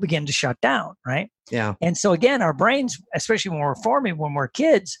terrifying, and you'll begin to shut down, right? Yeah. And so again, our brains, especially when we're forming, when we're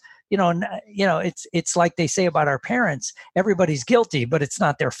kids, it's like they say about our parents, everybody's guilty, but it's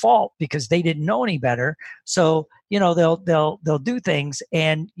not their fault because they didn't know any better. So, they'll do things,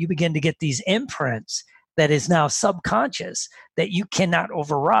 and you begin to get these imprints that is now subconscious that you cannot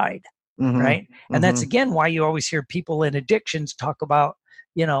override. Mm-hmm. Right. And that's again why you always hear people in addictions talk about,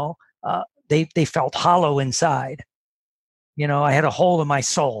 they felt hollow inside. I had a hole in my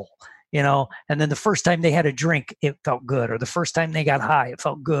soul, and then the first time they had a drink, it felt good, or the first time they got high, it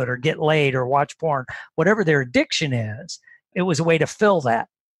felt good, or get laid or watch porn, whatever their addiction is, it was a way to fill that.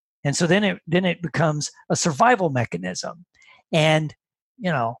 And so then it becomes a survival mechanism. And,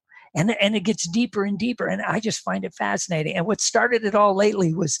 and it gets deeper and deeper. And I just find it fascinating. And what started it all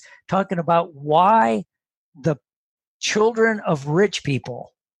lately was talking about why the children of rich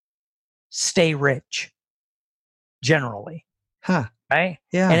people stay rich generally. Huh. Right?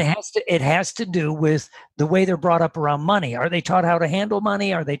 Yeah. And it has to do with the way they're brought up around money. Are they taught how to handle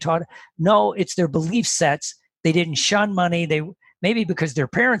money? Are they taught? No, it's their belief sets. They didn't shun money. They maybe because their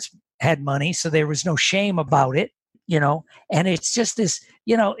parents had money, so there was no shame about it. And it's just this,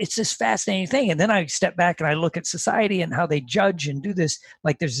 it's this fascinating thing. And then I step back and I look at society and how they judge and do this.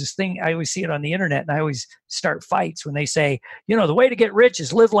 Like there's this thing, I always see it on the internet, and I always start fights when they say, the way to get rich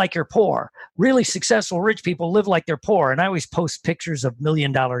is live like you're poor. Really successful rich people live like they're poor. And I always post pictures of $1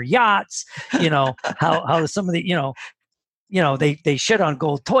 million yachts, how some of the, they shit on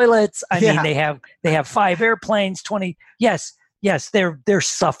gold toilets. I mean, they have 5 airplanes, 20. Yes, they're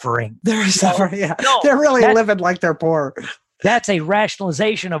suffering. They're suffering. Yeah, no, they're really living like they're poor. That's a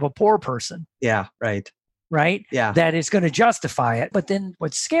rationalization of a poor person. Yeah, right. Right? Yeah. That is going to justify it. But then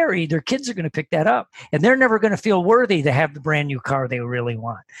what's scary, their kids are going to pick that up, and they're never going to feel worthy to have the brand new car they really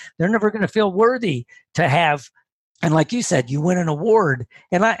want. They're never going to feel worthy to have. And like you said, you win an award,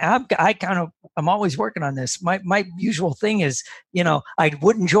 and I'm always working on this. My usual thing is, I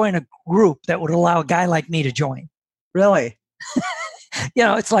wouldn't join a group that would allow a guy like me to join. Really?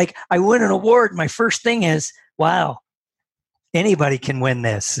 It's like I win an award. My first thing is, wow, anybody can win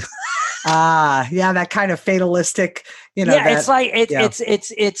this. Yeah, that kind of fatalistic, it's like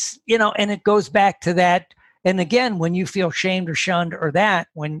it's and it goes back to that. And again, when you feel shamed or shunned or that,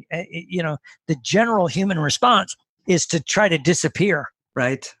 when the general human response is to try to disappear,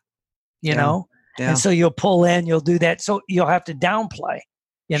 right? And so you'll pull in, you'll do that, so you'll have to downplay,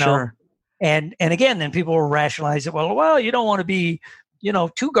 Sure. And again, then people will rationalize it. Well, you don't want to be,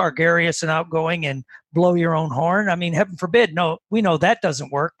 too gregarious and outgoing and blow your own horn. I mean, heaven forbid. No, we know that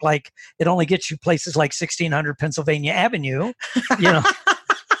doesn't work. Like it only gets you places like 1600 Pennsylvania Avenue,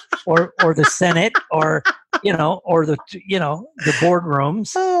 or the Senate, or the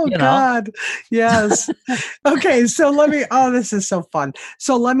boardrooms. Oh God, yes. Okay, so let me. Oh, this is so fun.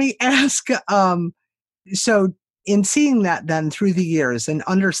 So let me ask. So in seeing that then through the years and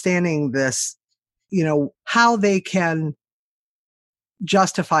understanding this, how they can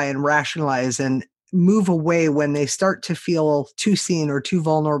justify and rationalize and move away when they start to feel too seen or too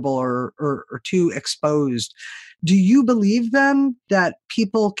vulnerable or too exposed. Do you believe then that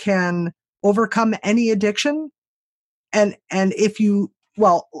people can overcome any addiction? And if you,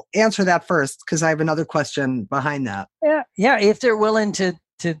 answer that first, because I have another question behind that. Yeah. If they're willing to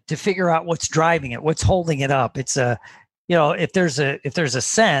figure out what's driving it, what's holding it up. It's if there's a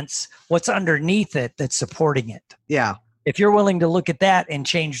sense, what's underneath it that's supporting it. Yeah. If you're willing to look at that and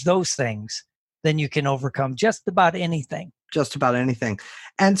change those things, then you can overcome just about anything. Just about anything.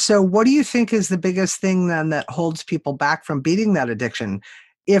 And so what do you think is the biggest thing then that holds people back from beating that addiction?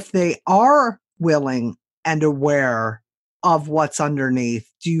 If they are willing and aware of what's underneath,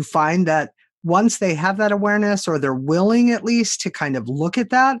 do you find that once they have that awareness, or they're willing at least to kind of look at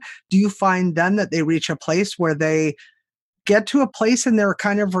that, do you find then that they reach a place where they get to a place in their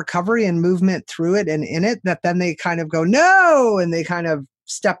kind of recovery and movement through it and in it, that then they kind of go, no, and they kind of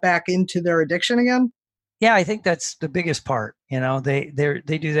step back into their addiction again? Yeah, I think that's the biggest part. They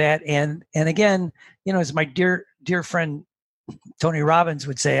do that, and again, as my dear friend Tony Robbins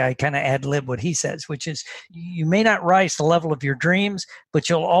would say, I kind of ad lib what he says, which is, you may not rise to the level of your dreams, but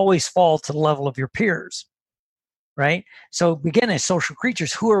you'll always fall to the level of your peers. Right. So again, as social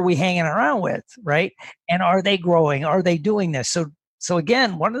creatures, who are we hanging around with? Right. And are they growing? Are they doing this? So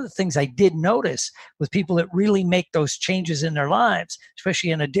again, one of the things I did notice with people that really make those changes in their lives,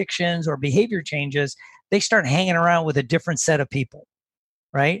 especially in addictions or behavior changes, they start hanging around with a different set of people.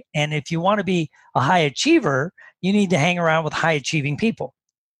 Right. And if you want to be a high achiever, you need to hang around with high achieving people.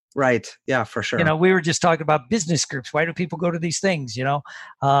 Right. Yeah, for sure. We were just talking about business groups. Why do people go to these things?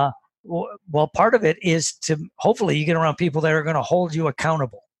 Well, part of it is to hopefully you get around people that are going to hold you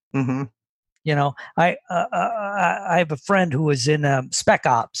accountable. Mm-hmm. I have a friend who was in spec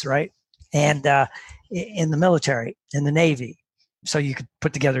ops, right? And in the military, in the Navy. So you could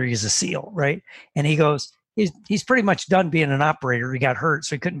put together he's a SEAL, right? And he goes, he's pretty much done being an operator. He got hurt,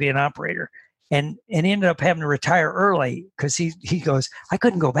 so he couldn't be an operator. And he ended up having to retire early because he goes, I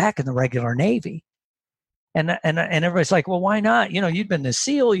couldn't go back in the regular Navy. And everybody's like, well, why not? You've been a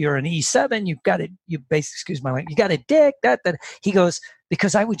SEAL, you're an E7, you got a dick, that. He goes,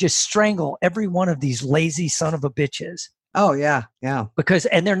 because I would just strangle every one of these lazy son of a bitches. Oh, yeah. Yeah.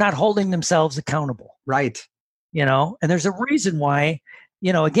 And they're not holding themselves accountable. Right. And there's a reason why,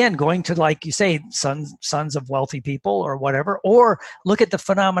 again, going to, like you say, sons of wealthy people or whatever, or look at the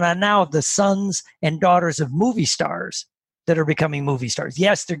phenomenon now of the sons and daughters of movie stars that are becoming movie stars.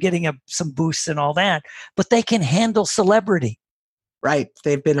 Yes, they're getting some boosts and all that, but they can handle celebrity. Right.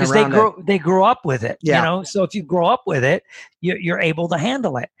 They've been around they grew up with it. Yeah. So if you grow up with it, you're able to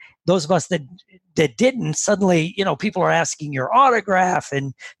handle it. Those of us that didn't, suddenly, people are asking your autograph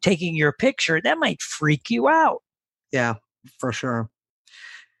and taking your picture. That might freak you out. Yeah, for sure.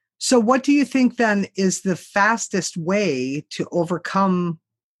 So what do you think then is the fastest way to overcome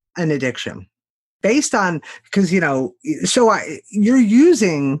an addiction? Based on, because, you're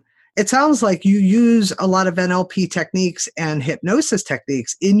using, it sounds like you use a lot of NLP techniques and hypnosis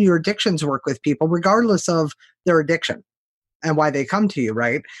techniques in your addictions work with people, regardless of their addiction and why they come to you,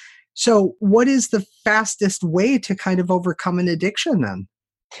 right? So what is the fastest way to kind of overcome an addiction then?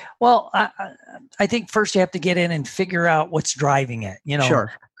 Well, I think first you have to get in and figure out what's driving it,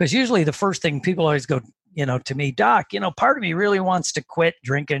 Sure. Because usually the first thing people always go, to me, Doc, part of me really wants to quit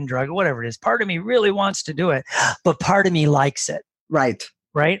drinking, drug, whatever it is. Part of me really wants to do it, but part of me likes it. Right.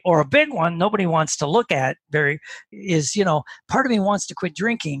 Right. Or a big one nobody wants to look at is, part of me wants to quit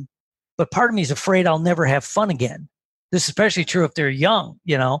drinking, but part of me is afraid I'll never have fun again. This is especially true if they're young,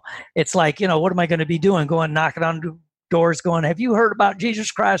 It's like, what am I going to be doing? Going knocking on doors going, have you heard about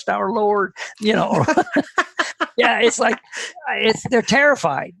Jesus Christ our Lord? Yeah, it's like they're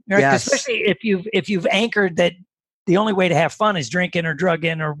terrified, right? Yes. Especially if you've anchored that the only way to have fun is drinking or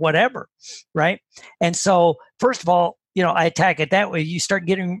drugging or whatever, right? And so first of all, I attack it that way. You start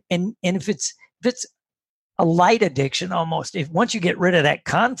getting, and if it's a light addiction almost, once you get rid of that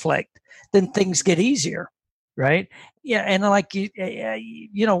conflict, then things get easier, right? Yeah, and like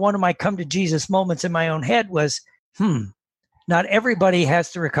one of my come to Jesus moments in my own head was, not everybody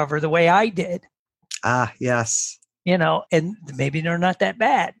has to recover the way I did. Ah, yes. And maybe they're not that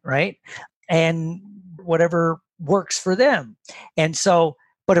bad, right? And whatever works for them. And so,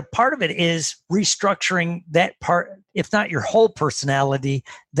 but a part of it is restructuring that part, if not your whole personality,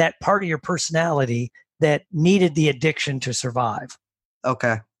 that part of your personality that needed the addiction to survive.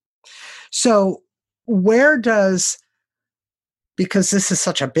 Okay. So because this is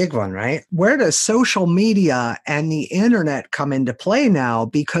such a big one, right? Where does social media and the internet come into play now?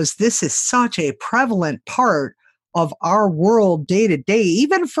 Because this is such a prevalent part of our world day to day,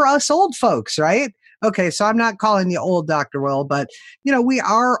 even for us old folks, right? Okay, so I'm not calling you old, Dr. Will, but, we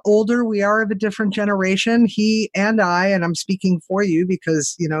are older. We are of a different generation, he and I, and I'm speaking for you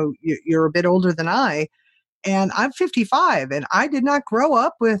because, you're a bit older than I. And I'm 55, and I did not grow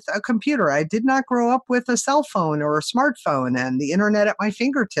up with a computer. I did not grow up with a cell phone or a smartphone and the internet at my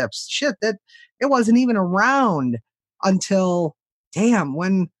fingertips. Shit, that it wasn't even around until,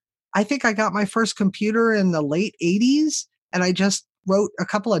 when I think I got my first computer in the late 80s, and I just wrote a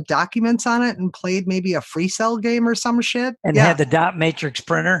couple of documents on it and played maybe a free cell game or some shit. And had the dot matrix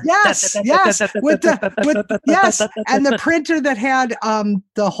printer. Yes, yes, yes, and the printer that had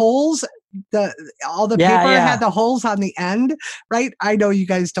the holes. All the paper had the holes on the end, right? I know you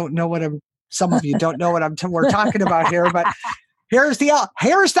guys don't know what I'm Some of you don't know what we're talking about here, but here's the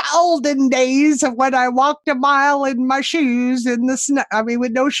olden days of when I walked a mile in my shoes in the snow. I mean,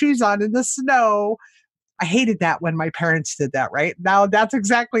 with no shoes on in the snow. I hated that when my parents did that, right? Now that's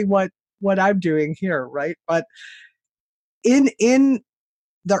exactly what I'm doing here, right? But in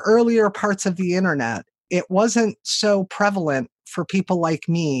the earlier parts of the internet, it wasn't so prevalent for people like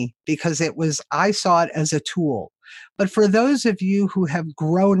me because I saw it as a tool. But for those of you who have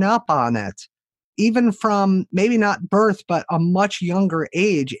grown up on it, even from maybe not birth, but a much younger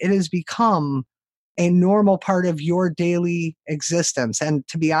age, it has become a normal part of your daily existence. And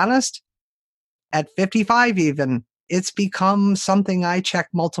to be honest, at 55 even, it's become something I check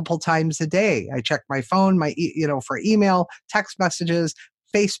multiple times a day. I check my phone, for email, text messages,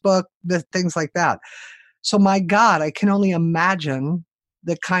 Facebook, things like that. So my God, I can only imagine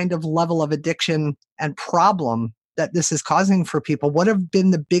the kind of level of addiction and problem that this is causing for people. What have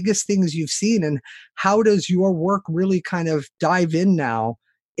been the biggest things you've seen, and how does your work really kind of dive in now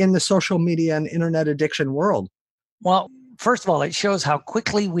in the social media and internet addiction world? Well, first of all, it shows how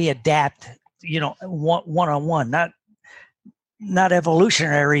quickly we adapt, one-on-one, not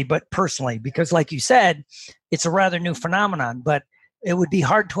evolutionary, but personally, because like you said, it's a rather new phenomenon, but it would be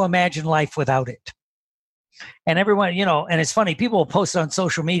hard to imagine life without it. And everyone, and it's funny, people will post on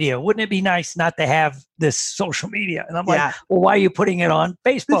social media, wouldn't it be nice not to have this social media? And I'm like, well, why are you putting it on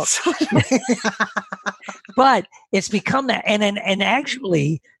Facebook? But it's become that. And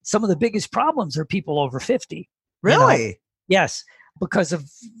actually, some of the biggest problems are people over 50. Really? Yes, because of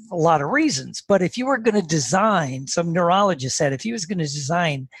a lot of reasons. But if you were going to design, some neurologist said, if he was going to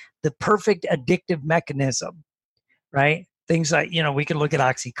design the perfect addictive mechanism, right? Things like, we could look at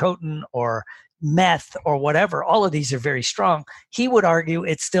oxycodone or meth or whatever. All of these are very strong. He would argue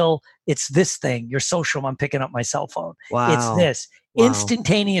it's this thing. You're social. I'm picking up my cell phone. Wow. It's this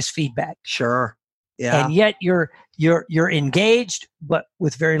instantaneous feedback. Sure. Yeah. And yet you're engaged, but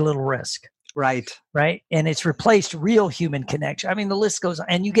with very little risk. Right. Right. And it's replaced real human connection. I mean, the list goes on,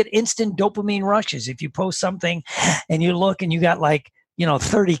 and you get instant dopamine rushes. If you post something and you look and you got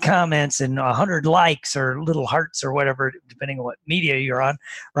 30 comments and 100 likes or little hearts or whatever, depending on what media you're on,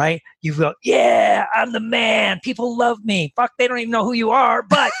 right? You go, yeah, I'm the man. People love me. Fuck, they don't even know who you are,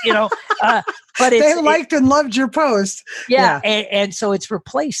 but but they liked and loved your post. Yeah. And so it's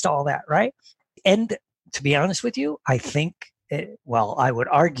replaced all that, right? And to be honest with you, I think, I would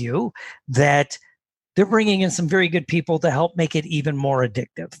argue that they're bringing in some very good people to help make it even more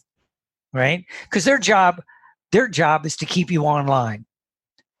addictive, right? Because their job is to keep you online.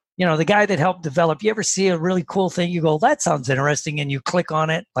 The guy that helped develop, you ever see a really cool thing? You go, that sounds interesting. And you click on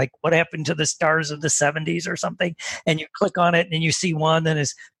it, like what happened to the stars of the 70s or something. And you click on it and you see one that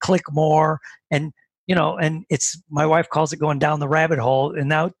is click more. And, and it's, my wife calls it going down the rabbit hole. And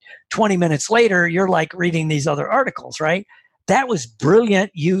now 20 minutes later, you're like reading these other articles, right? That was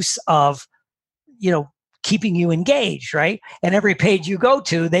brilliant use of, keeping you engaged, right? And every page you go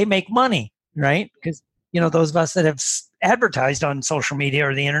to, they make money, right? Because, those of us that have advertised on social media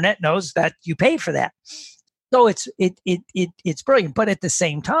or the internet knows that you pay for that. So it's brilliant. But at the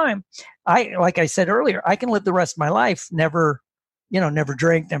same time, like I said earlier, I can live the rest of my life, never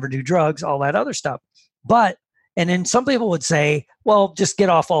drink, never do drugs, all that other stuff. And then some people would say, well, just get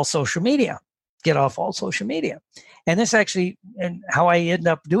off all social media. Get off all social media. And this actually, and how I end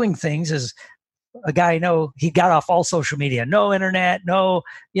up doing things is, a guy I know, he got off all social media, no internet, no,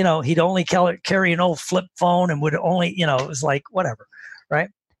 he'd only carry an old flip phone and would only, it was like, whatever. Right.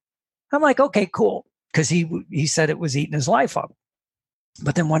 I'm like, okay, cool. Cause he said it was eating his life up.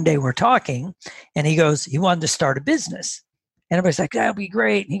 But then one day we're talking and he goes, he wanted to start a business. And everybody's like, that'd be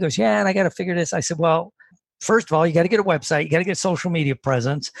great. And he goes, yeah. And I got to figure this. I said, well, first of all, you got to get a website. You got to get social media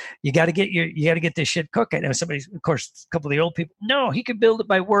presence. You got to get this shit cooking. And somebody, of course, a couple of the old people, no, he could build it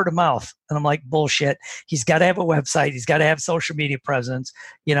by word of mouth. And I'm like, bullshit. He's got to have a website. He's got to have social media presence.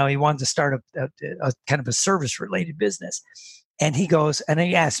 He wanted to start a kind of a service related business. And he goes, and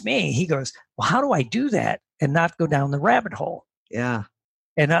he asked me, he goes, well, how do I do that and not go down the rabbit hole? Yeah.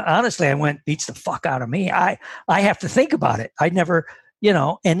 And honestly, I went, beats the fuck out of me. I have to think about it. I never,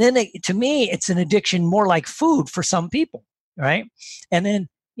 and then to me, it's an addiction more like food for some people, right? And then,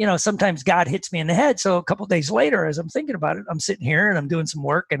 sometimes God hits me in the head. So a couple of days later, as I'm thinking about it, I'm sitting here and I'm doing some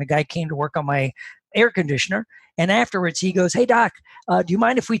work, and a guy came to work on my air conditioner. And afterwards, he goes, hey, Doc, do you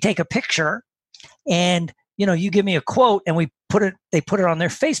mind if we take a picture and, you give me a quote, and they put it on their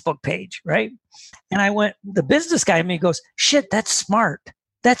Facebook page, right? And I went, the business guy in me goes, shit, that's smart.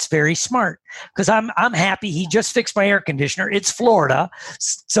 That's very smart, because I'm happy. He just fixed my air conditioner. It's Florida,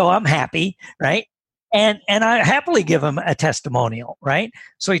 so I'm happy, right? And I happily give him a testimonial, right?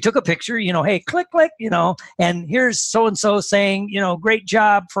 So he took a picture, hey, click, click, and here's so-and-so saying, great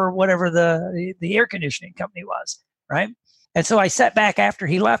job for whatever the air conditioning company was, right? And so I sat back after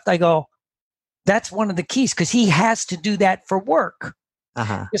he left. I go, that's one of the keys, because he has to do that for work.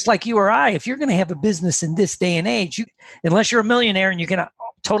 Just like you or I, if you're going to have a business in this day and age, unless you're a millionaire and you can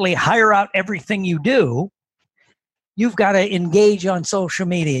totally hire out everything you do, you've got to engage on social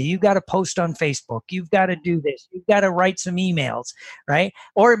media. You've got to post on Facebook. You've got to do this. You've got to write some emails, right?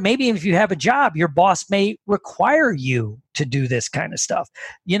 Or maybe if you have a job, your boss may require you to do this kind of stuff.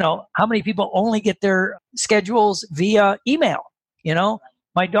 How many people only get their schedules via email?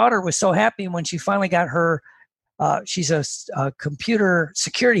 My daughter was so happy when she finally got her, she's a computer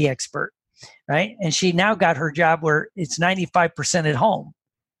security expert, right? And she now got her job where it's 95% at home.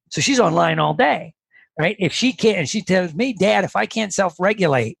 So she's online all day, right? If she can't, and she tells me, Dad, if I can't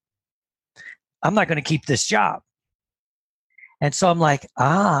self-regulate, I'm not going to keep this job. And so I'm like,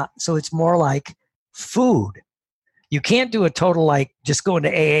 so it's more like food. You can't do a total, like, just go into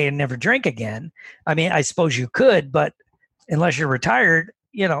AA and never drink again. I mean, I suppose you could, but unless you're retired,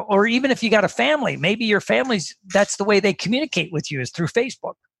 or even if you got a family, maybe your family's, that's the way they communicate with you, is through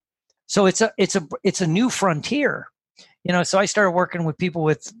Facebook. So it's a new frontier, so I started working with people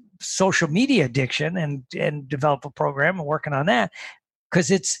with social media addiction and develop a program and working on that, because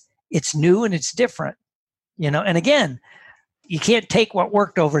it's new and it's different, and again, you can't take what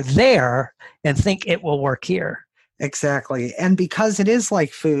worked over there and think it will work here. Exactly. And because it is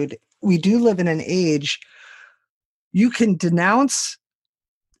like food, we do live in an age you can denounce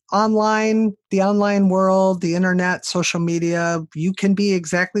the online world, the internet, social media. You can be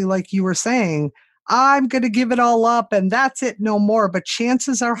exactly like you were saying, I'm going to give it all up and that's it, no more. But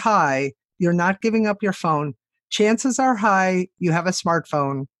chances are high, you're not giving up your phone. Chances are high, you have a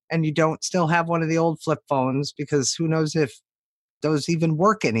smartphone and you don't still have one of the old flip phones, because who knows if those even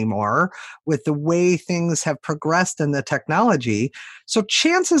work anymore with the way things have progressed in the technology. So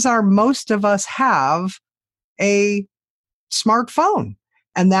chances are most of us have a smartphone.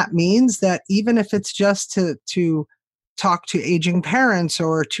 And that means that even if it's just to talk to aging parents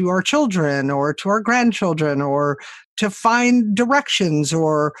or to our children or to our grandchildren or to find directions,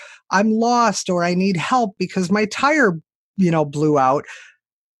 or I'm lost or I need help because my tire, blew out,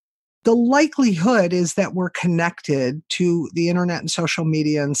 the likelihood is that we're connected to the internet and social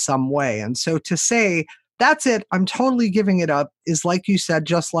media in some way. And so to say, that's it, I'm totally giving it up, is, like you said,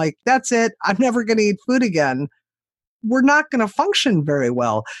 just like, that's it, I'm never going to eat food again. We're not going to function very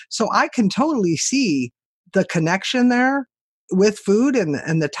well. So I can totally see the connection there with food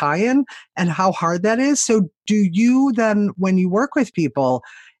and the tie-in and how hard that is. So do you then, when you work with people,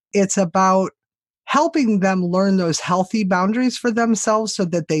 it's about helping them learn those healthy boundaries for themselves so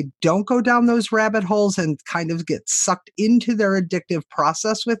that they don't go down those rabbit holes and kind of get sucked into their addictive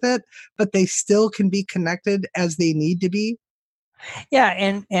process with it, but they still can be connected as they need to be? Yeah.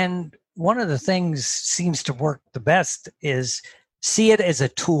 And one of the things seems to work the best is see it as a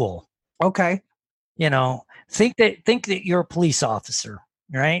tool. Okay. Think that you're a police officer,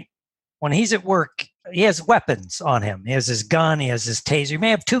 right? When he's at work, he has weapons on him. He has his gun, he has his taser. He may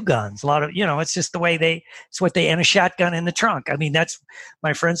have two guns. A lot of, it's just the way and a shotgun in the trunk. I mean, that's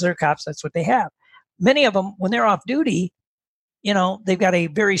my friends that are cops. That's what they have. Many of them, when they're off duty, they've got a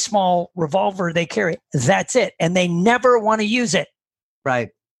very small revolver they carry. That's it. And they never want to use it. Right.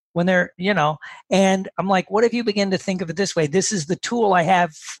 When they're, and I'm like, what if you begin to think of it this way? This is the tool I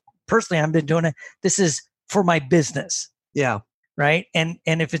have personally. I've been doing it. This is for my business. Yeah. Right. And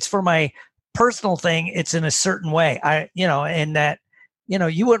if it's for my personal thing, it's in a certain way. And that,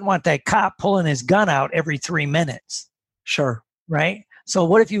 you wouldn't want that cop pulling his gun out every 3 minutes. Sure. Right. So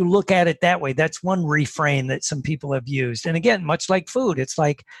what if you look at it that way? That's one reframe that some people have used. And again, much like food, it's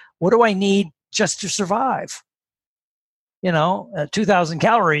like, what do I need just to survive? 2,000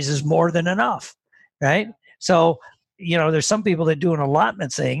 calories is more than enough. Right. So, there's some people that do an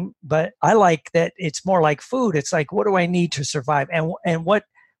allotment thing, but I like that it's more like food. It's like, what do I need to survive? And what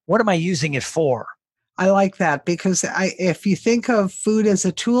am I using it for? I like that, because if you think of food as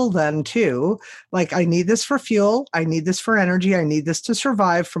a tool then too, like, I need this for fuel, I need this for energy, I need this to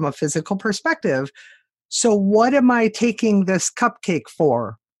survive from a physical perspective. So what am I taking this cupcake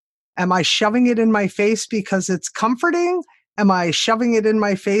for? Am I shoving it in my face because it's comforting? Am I shoving it in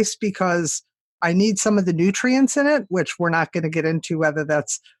my face because I need some of the nutrients in it, which we're not going to get into whether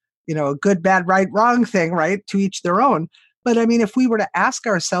that's, a good, bad, right, wrong thing, right? To each their own. But I mean, if we were to ask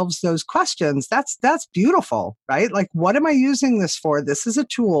ourselves those questions, that's beautiful, right? Like, what am I using this for? This is a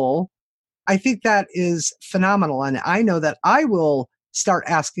tool. I think that is phenomenal. And I know that I will start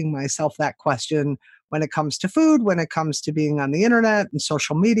asking myself that question when it comes to food, when it comes to being on the internet and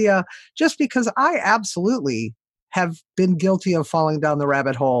social media, just because I absolutely have been guilty of falling down the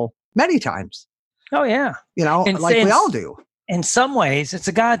rabbit hole many times. Oh yeah. Like we all do. In some ways, it's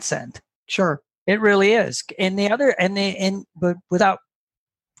a godsend. Sure. It really is. But without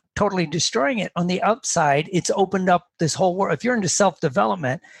totally destroying it, on the upside, it's opened up this whole world. If you're into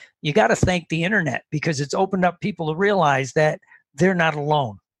self-development, you got to thank the internet, because it's opened up people to realize that they're not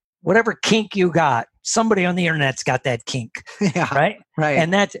alone. Whatever kink you got, somebody on the internet's got that kink. Yeah. Right.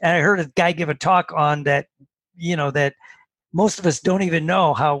 And I heard a guy give a talk on that, that most of us don't even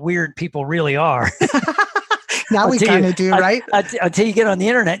know how weird people really are. Now we kind of do, right? Until you get on the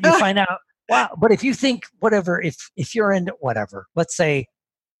internet and you find out, wow. But if you think if you're in whatever, let's say,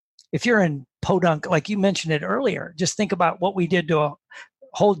 if you're in podunk, like you mentioned it earlier, just think about what we did to a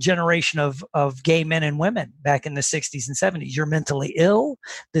whole generation of gay men and women back in the 60s and 70s. You're mentally ill.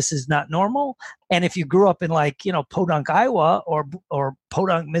 This is not normal. And if you grew up in Podunk, Iowa or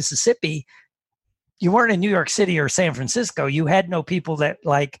Podunk, Mississippi, you weren't in New York City or San Francisco. You had no people that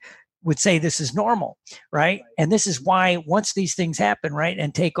would say this is normal, right? And this is why once these things happen, right,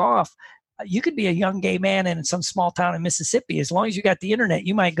 and take off, you could be a young gay man in some small town in Mississippi. As long as you got the internet,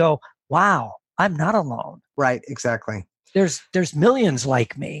 you might go, wow, I'm not alone. Right, exactly. There's millions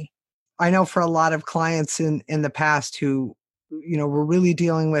like me. I know for a lot of clients in the past who, were really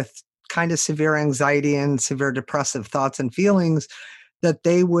dealing with kind of severe anxiety and severe depressive thoughts and feelings, that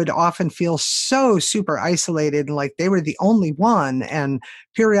they would often feel so super isolated and like they were the only one. And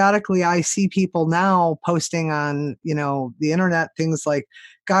periodically I see people now posting on, the internet, things like,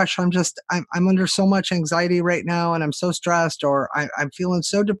 gosh, I'm under so much anxiety right now and I'm so stressed, or I'm feeling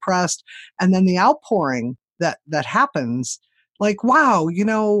so depressed. And then the outpouring that happens, like, wow,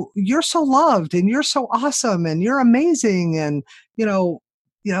 you're so loved and you're so awesome and you're amazing. And,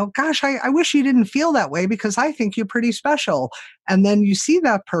 gosh, I wish you didn't feel that way because I think you're pretty special. And then you see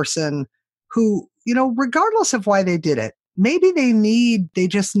that person who, regardless of why they did it, maybe they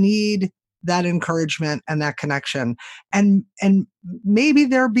just need that encouragement and that connection. And maybe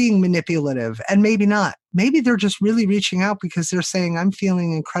they're being manipulative and maybe not. Maybe they're just really reaching out because they're saying, I'm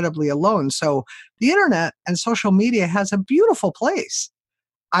feeling incredibly alone. So the internet and social media has a beautiful place.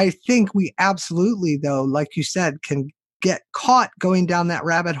 I think we absolutely, though, like you said, can get caught going down that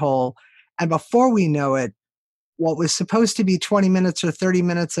rabbit hole. And before we know it, what was supposed to be 20 minutes or 30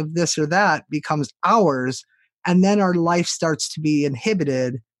 minutes of this or that becomes hours. And then our life starts to be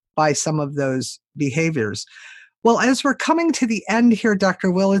inhibited by some of those behaviors. Well, as we're coming to the end here, Dr.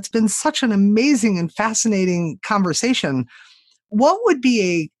 Will, it's been such an amazing and fascinating conversation. What would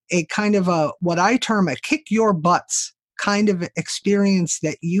be a kind of what I term a kick your butts kind of experience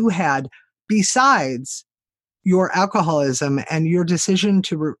that you had besides your alcoholism and your decision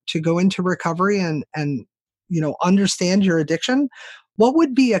to go into recovery and understand your addiction? What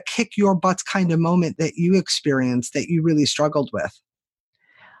would be a kick your butts kind of moment that you experienced that you really struggled with?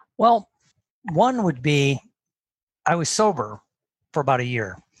 Well, one would be I was sober for about a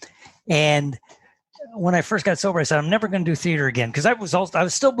year. And when I first got sober, I said, I'm never going to do theater again. Because I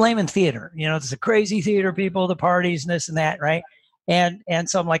was still blaming theater. It's the crazy theater people, the parties and this and that, right? And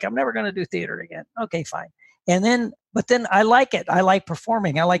so I'm like, I'm never going to do theater again. Okay, fine. But then I like it. I like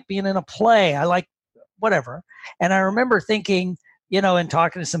performing. I like being in a play. I like whatever. And I remember thinking, and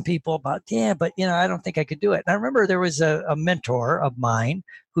talking to some people about, but I don't think I could do it. And I remember there was a mentor of mine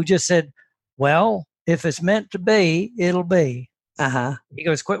who just said, well, if it's meant to be, it'll be. Uh-huh. He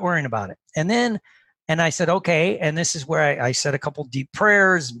goes, quit worrying about it. And I said, okay. And this is where I said a couple deep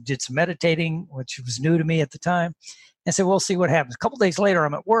prayers, did some meditating, which was new to me at the time. And said, we'll see what happens. A couple days later,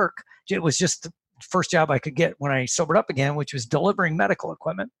 I'm at work. It was just the first job I could get when I sobered up again, which was delivering medical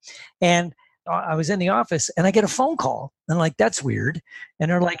equipment. And I was in the office and I get a phone call and like, that's weird. And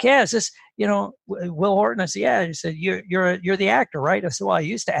they're like, yeah, is this, Will Horton? I said, yeah. He said, you're the actor, right? I said, well, I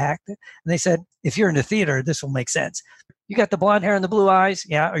used to act. And they said, if you're in the theater, this will make sense. You got the blonde hair and the blue eyes.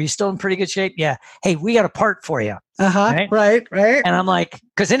 Yeah. Are you still in pretty good shape? Yeah. Hey, we got a part for you. Uh-huh. Right. And I'm like,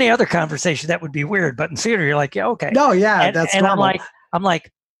 because any other conversation that would be weird, but in theater, you're like, yeah, okay. No, yeah, that's normal. And I'm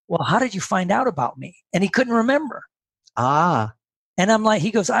like, well, how did you find out about me? And he couldn't remember. Ah. And I'm like,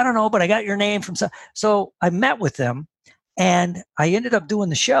 he goes, I don't know, but I got your name from so I met with them and I ended up doing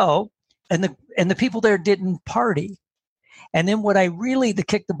the show and the people there didn't party. And then what the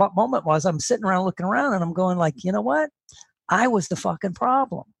kick the butt moment was I'm sitting around looking around and I'm going like, you know what? I was the fucking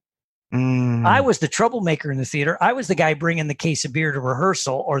problem. I was the troublemaker in the theater. I was the guy bringing the case of beer to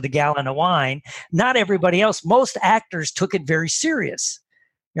rehearsal or the gallon of wine. Not everybody else. Most actors took it very serious,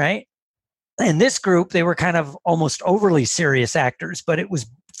 right? In this group, they were kind of almost overly serious actors, but it was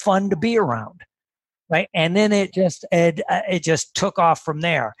fun to be around, right? And then it just took off from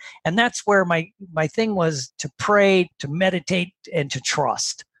there. And that's where my thing was, to pray, to meditate, and to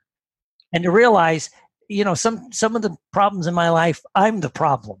trust, and to realize, some of the problems in my life, I'm the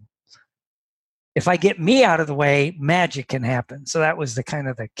problem. If I get me out of the way, magic can happen. So that was the kind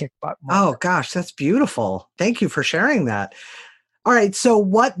of the kick butt moment. Oh gosh, that's beautiful. Thank you for sharing that. All right. So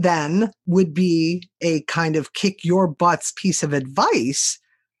what then would be a kind of kick your butts piece of advice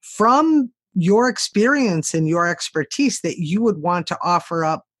from your experience and your expertise that you would want to offer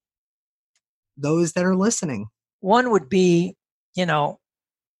up those that are listening? One would be, to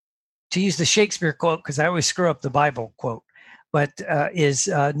use the Shakespeare quote, because I always screw up the Bible quote, but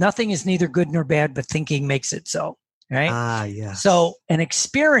nothing is neither good nor bad, but thinking makes it so. Right? Ah, yes. So an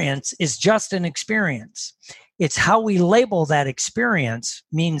experience is just an experience. It's how we label that experience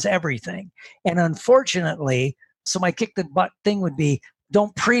means everything. And unfortunately, so my kick the butt thing would be,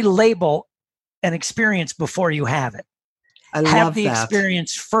 don't pre-label an experience before you have it. Have the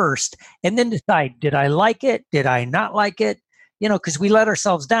experience first, and then decide, did I like it? Did I not like it? Because we let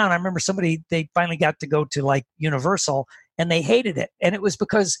ourselves down. I remember they finally got to go to like Universal, and they hated it. And it was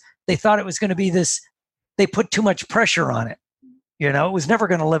because they thought it was going to be this, they put too much pressure on it. It was never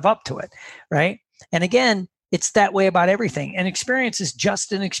going to live up to it. Right. And again, it's that way about everything. An experience is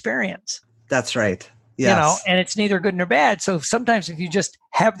just an experience. That's right. Yes. And it's neither good nor bad. So sometimes if you just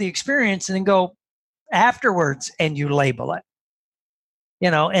have the experience and then go afterwards and you label it,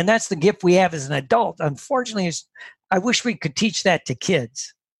 and that's the gift we have as an adult. Unfortunately, I wish we could teach that to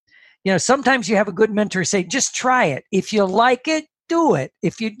kids. Sometimes you have a good mentor say, just try it. If you like it, do it.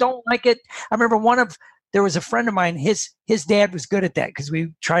 If you don't like it, I remember there was a friend of mine, his dad was good at that, because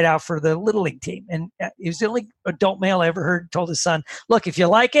we tried out for the Little League team. And he was the only adult male I ever heard told his son, look, if you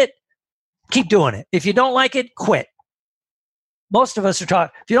like it, keep doing it. If you don't like it, quit. Most of us are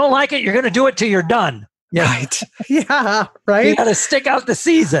taught, if you don't like it, you're going to do it till you're done. Yeah. Right. Yeah. Right. You got to stick out the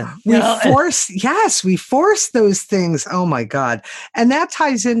season. We force those things. Oh my God. And that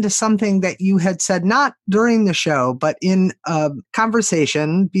ties into something that you had said, not during the show, but in a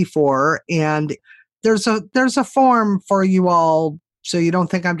conversation before. And there's a form for you all, so you don't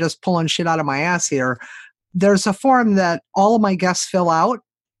think I'm just pulling shit out of my ass here. There's a form that all of my guests fill out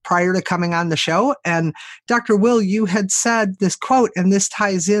prior to coming on the show. And Dr. Will, you had said this quote, and this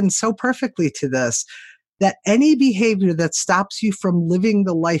ties in so perfectly to this, that any behavior that stops you from living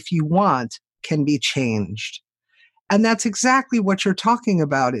the life you want can be changed. And that's exactly what you're talking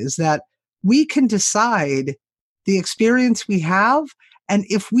about, is that we can decide the experience we have. And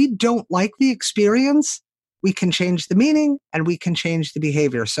if we don't like the experience, we can change the meaning and we can change the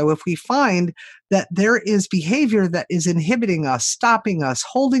behavior. So if we find that there is behavior that is inhibiting us, stopping us,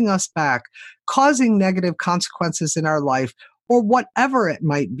 holding us back, causing negative consequences in our life, or whatever it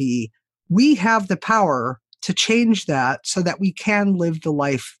might be, we have the power to change that so that we can live the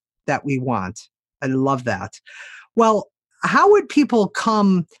life that we want. I love that. Well, how would people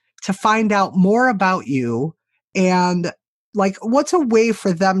come to find out more about you? And what's a way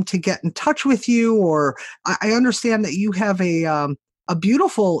for them to get in touch with you? Or I understand that you have a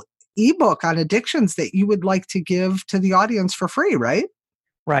beautiful ebook on addictions that you would like to give to the audience for free, right?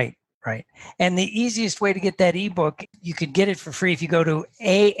 Right. And the easiest way to get that ebook, you could get it for free if you go to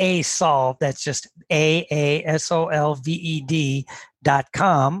AASolved. That's just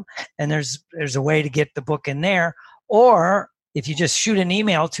AASOLVED.com. And there's a way to get the book in there. Or if you just shoot an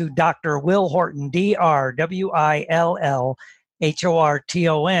email to Dr. Will Horton,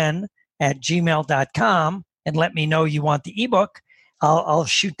 DrWillHorton @gmail.com, and let me know you want the ebook, I'll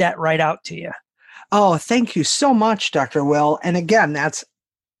shoot that right out to you. Oh, thank you so much, Dr. Will. And again, that's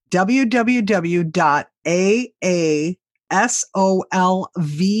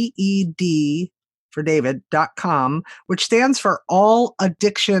www.AASOLVED for David.com, which stands for All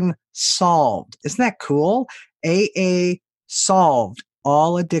Addiction Solved. Isn't that cool? AA Solved,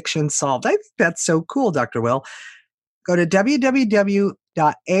 All Addiction Solved. I think that's so cool, Dr. Will. Go to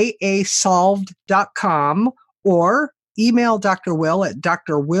www.aasolved.com or email Dr. Will at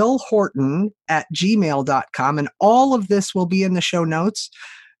drwillhorton@gmail.com. And all of this will be in the show notes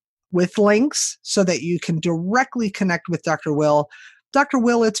with links so that you can directly connect with Dr. Will. Dr.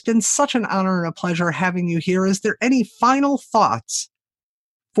 Will, it's been such an honor and a pleasure having you here. Is there any final thoughts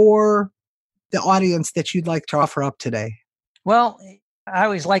for the audience that you'd like to offer up today? Well, I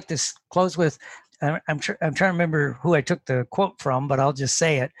always like to close with, I'm trying to remember who I took the quote from, but I'll just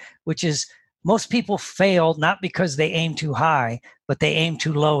say it, which is, most people fail not because they aim too high, but they aim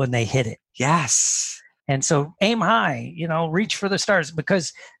too low and they hit it. Yes. And so aim high, reach for the stars,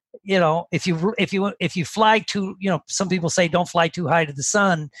 because if you fly too, some people say don't fly too high to the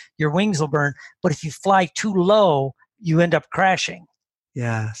sun, your wings will burn. But if you fly too low, you end up crashing.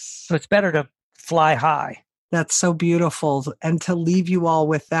 Yes. So it's better to fly high. That's so beautiful. And to leave you all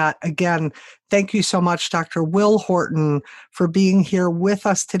with that, again, thank you so much, Dr. Will Horton, for being here with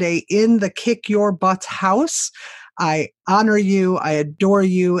us today in the Kick Your Butts house. I honor you, I adore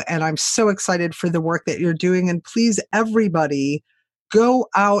you, and I'm so excited for the work that you're doing. And please, everybody, go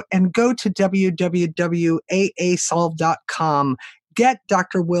out and go to www.aasolve.com. Get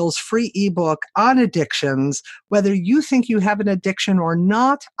Dr. Will's free ebook on addictions. Whether you think you have an addiction or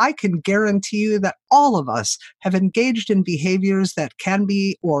not, I can guarantee you that all of us have engaged in behaviors that can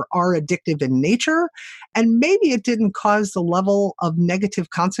be or are addictive in nature. And maybe it didn't cause the level of negative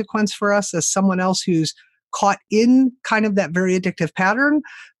consequence for us as someone else who's caught in kind of that very addictive pattern,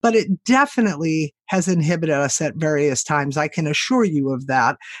 but it definitely has inhibited us at various times. I can assure you of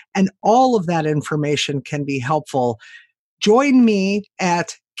that. And all of that information can be helpful. Join me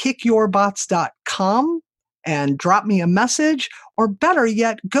at kickyourbots.com and drop me a message, or better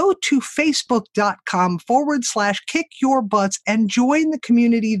yet, go to facebook.com/kickyourbuts and join the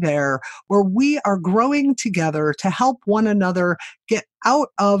community there, where we are growing together to help one another get out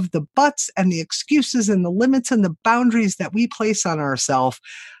of the butts and the excuses and the limits and the boundaries that we place on ourselves.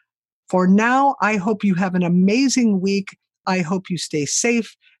 For now, I hope you have an amazing week. I hope you stay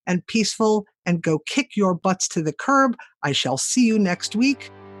safe and peaceful and go kick your butts to the curb. I shall see you next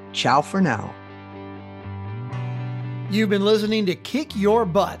week. Ciao for now. You've been listening to Kick Your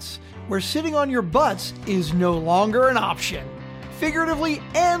Butts, where sitting on your butts is no longer an option, figuratively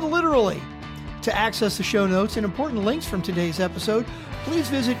and literally. To access the show notes and important links from today's episode, please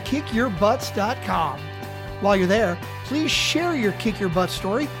visit kickyourbuts.com. While you're there, please share your Kick Your Butt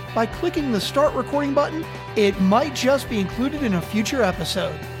story by clicking the Start Recording button. It might just be included in a future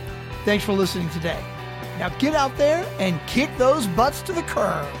episode. Thanks for listening today. Now get out there and kick those butts to the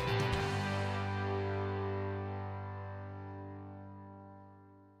curb.